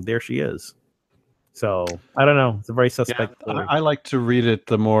 and boom, there she is. So I don't know. It's a very suspect. Yeah, I like to read it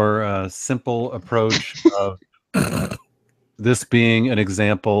the more simple approach of this being an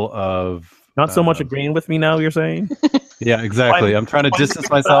example of not so much agreeing with me now, you're saying? Yeah, exactly. I'm trying to distance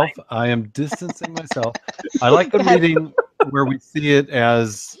myself. I am distancing myself. I like the reading where we see it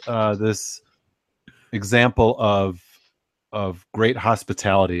as this example of great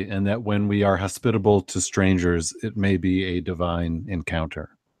hospitality, and that when we are hospitable to strangers, it may be a divine encounter.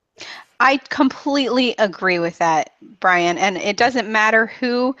 I completely agree with that, Brian. And it doesn't matter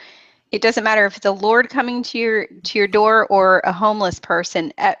who. It doesn't matter if it's the Lord coming to your door or a homeless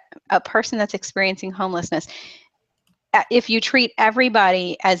person, a person that's experiencing homelessness. If you treat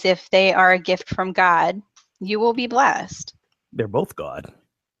everybody as if they are a gift from God, you will be blessed. They're both God.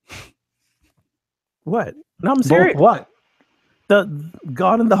 What? No, I'm serious. Both what? The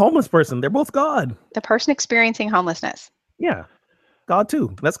God and the homeless person. They're both God. The person experiencing homelessness. Yeah. God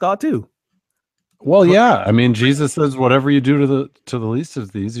too. That's God too. Well, yeah. I mean, Jesus says, "Whatever you do to the least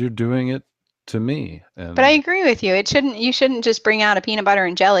of these, you're doing it to me." And but I agree with you. You shouldn't just bring out a peanut butter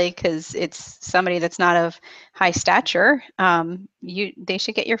and jelly because it's somebody that's not of high stature. They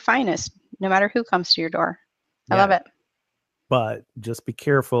should get your finest, no matter who comes to your door. I love it. But just be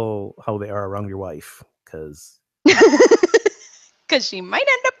careful how they are around your wife, because she might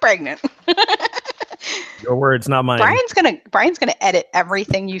end up pregnant. Your words, not mine. Brian's gonna edit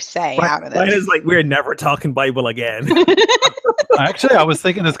everything you say out of this. Brian is like, we're never talking Bible again. Actually, I was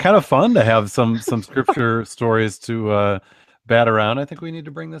thinking it's kind of fun to have some scripture stories to bat around. I think we need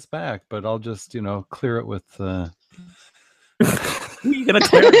to bring this back, but I'll just clear it with. You're gonna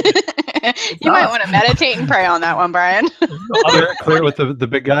clear it. You might want to meditate and pray on that one, Brian. Clear it with the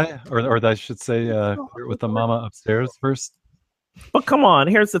big guy, or I should say, clear it with the mama upstairs first. But come on,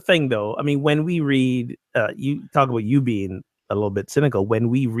 here's the thing, though. I mean, when we read, you talk about you being a little bit cynical. When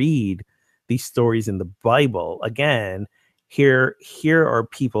we read these stories in the Bible, again, here are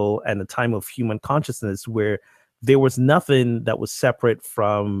people at a time of human consciousness where there was nothing that was separate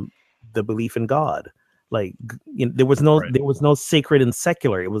from the belief in God. Like there was no sacred and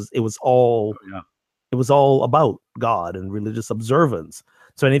secular. It was all about God and religious observance.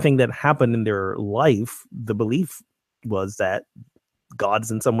 So anything that happened in their life, the belief was that God's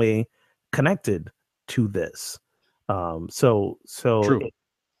in some way connected to this. So True.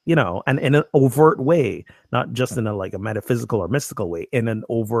 And in an overt way, not just in a metaphysical or mystical way, in an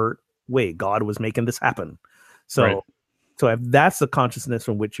overt way, God was making this happen. So if that's the consciousness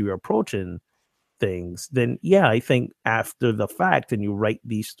from which you're approaching things, then yeah, I think after the fact, and you write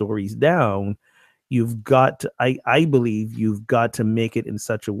these stories down, you've got to, I believe you've got to make it in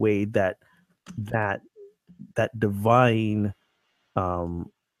such a way that divine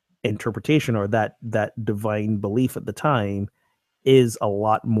interpretation or that divine belief at the time is a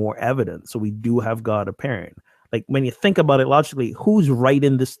lot more evident. So we do have God apparent. Like when you think about it logically, who's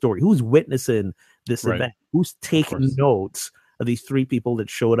writing this story? Who's witnessing this Right. event? Who's taking course. notes of these three people that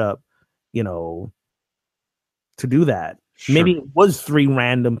showed up, to do that? Sure. Maybe it was three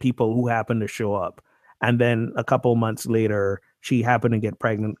random people who happened to show up. And then a couple months later, she happened to get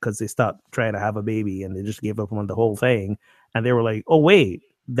pregnant because they stopped trying to have a baby and they just gave up on the whole thing. And they were like, oh, wait,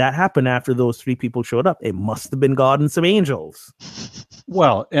 that happened after those three people showed up. It must have been God and some angels.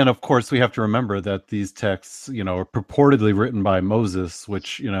 Well, and of course, we have to remember that these texts, are purportedly written by Moses,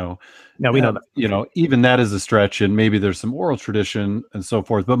 which, Now we know that. Even that is a stretch, and maybe there's some oral tradition and so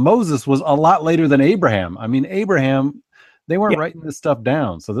forth. But Moses was a lot later than Abraham. I mean, Abraham, they weren't writing this stuff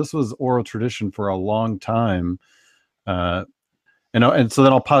down. So this was oral tradition for a long time. And so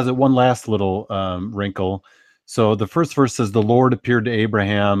then I'll posit one last little wrinkle. So the first verse says, the Lord appeared to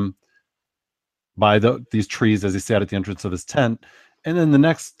Abraham by these trees as he sat at the entrance of his tent. And then the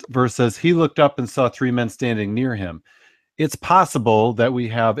next verse says, he looked up and saw three men standing near him. It's possible that we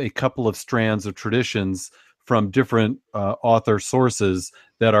have a couple of strands of traditions from different author sources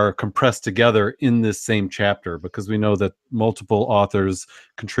that are compressed together in this same chapter, because we know that multiple authors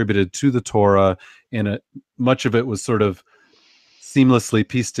contributed to the Torah, and much of it was sort of seamlessly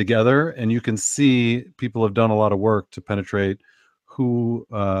pieced together. And you can see people have done a lot of work to penetrate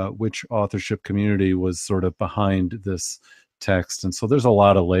which authorship community was sort of behind this text. And so there's a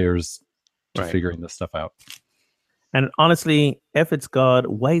lot of layers to figuring this stuff out. And honestly, if it's God,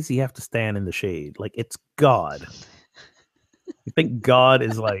 why does he have to stand in the shade? Like, it's God. You think God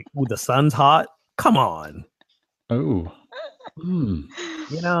is like, ooh, the sun's hot? Come on. Oh.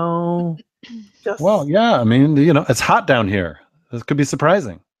 Well, yeah. I mean, it's hot down here. This could be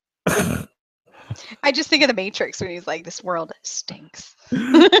surprising. I just think of the Matrix when he's like, this world stinks.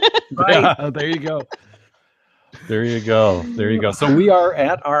 Yeah, there you go. There you go. So we are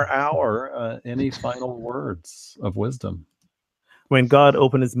at our hour. Any final words of wisdom? When God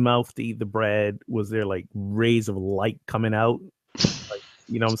opened his mouth to eat the bread, was there like rays of light coming out? Like,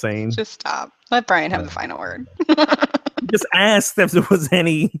 you know what I'm saying? Just stop. Let Brian have the final word. He just asked if there was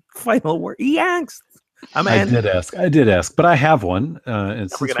any final word. He asked. I did ask, but I have one. And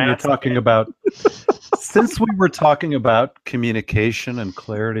since we were talking about communication and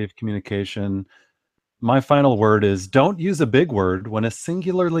clarity of communication, my final word is, don't use a big word when a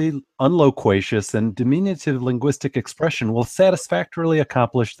singularly unloquacious and diminutive linguistic expression will satisfactorily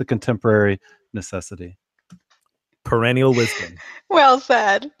accomplish the contemporary necessity. Perennial wisdom. Well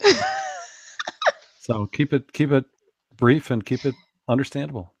said. So keep it brief and keep it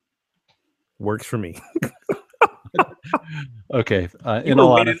understandable. Works for me. Okay.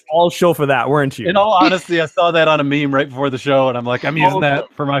 All show for that, weren't you? In all honesty, I saw that on a meme right before the show, and I'm like, I'm using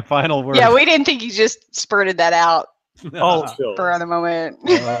that for my final word. Yeah, we didn't think you just spurted that out Sure. for the moment.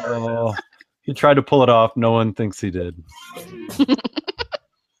 He tried to pull it off. No one thinks he did.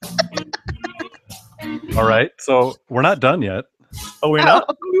 All right. So we're not done yet. Oh, we're not?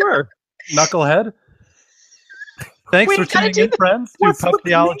 We were. Knucklehead. Thanks for tuning in, friends, to Pub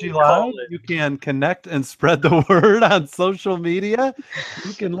Theology Live. You can connect and spread the word on social media.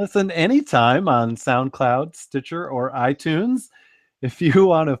 You can listen anytime on SoundCloud, Stitcher, or iTunes. If you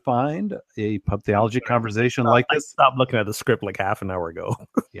want to find a Pub Theology conversation like this. I stopped looking at the script like half an hour ago.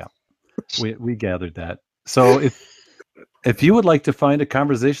 Yeah, we gathered that. So if you would like to find a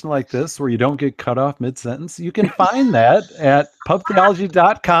conversation like this where you don't get cut off mid-sentence, you can find that at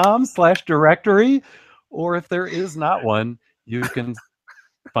pubtheology.com/directory. Or if there is not one, you can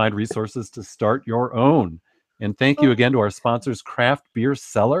find resources to start your own. And thank you again to our sponsors, Craft Beer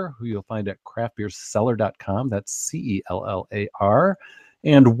Cellar, who you'll find at craftbeercellar.com. That's CELLAR.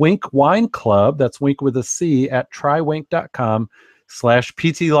 And Wink Wine Club, that's Wink with a C, at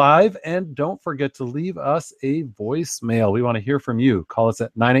trywink.com/PT Live. And don't forget to leave us a voicemail. We want to hear from you. Call us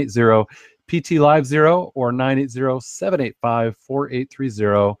at 980-PT-Live-0 or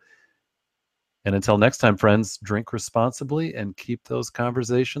 980-785-4830. And until next time, friends, drink responsibly and keep those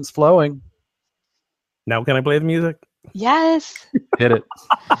conversations flowing. Now can I play the music? Yes. Hit it.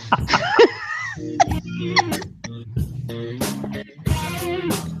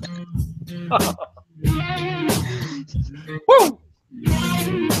 Woo!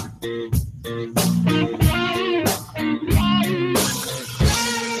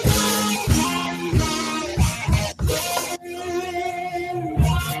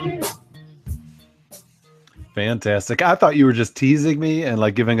 Fantastic. I thought you were just teasing me and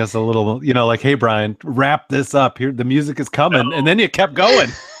like giving us a little, like, hey, Brian, wrap this up here. The music is coming. No. And then you kept going.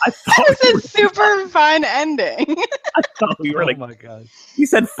 I thought That's a super fun ending. we were Oh like, my god. you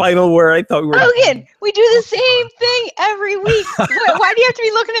said final word. I thought we were. Logan, we do the same thing every week. Why do you have to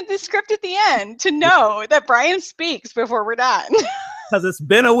be looking at the script at the end to know that Brian speaks before we're done? Because it's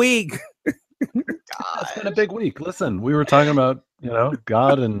been a week. It's been a big week. Listen, we were talking about,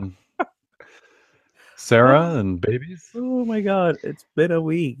 God and Sarah and babies. Oh my God, it's been a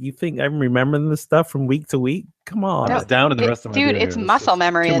week. You think I'm remembering this stuff from week to week? Come on. I was down in the rest of my Dude, day it's here. muscle This is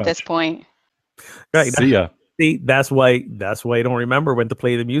memory too at this much. point. Right. See ya. See, that's why you don't remember when to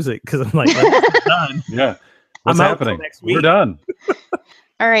play the music, because I'm like, it's done. Yeah. What's I'm out till happening? next We're week. done.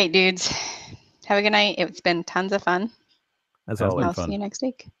 All right, dudes. Have a good night. It's been tons of fun. That's Has all. been I'll fun. see you next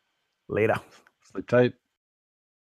week. Later. Sleep tight.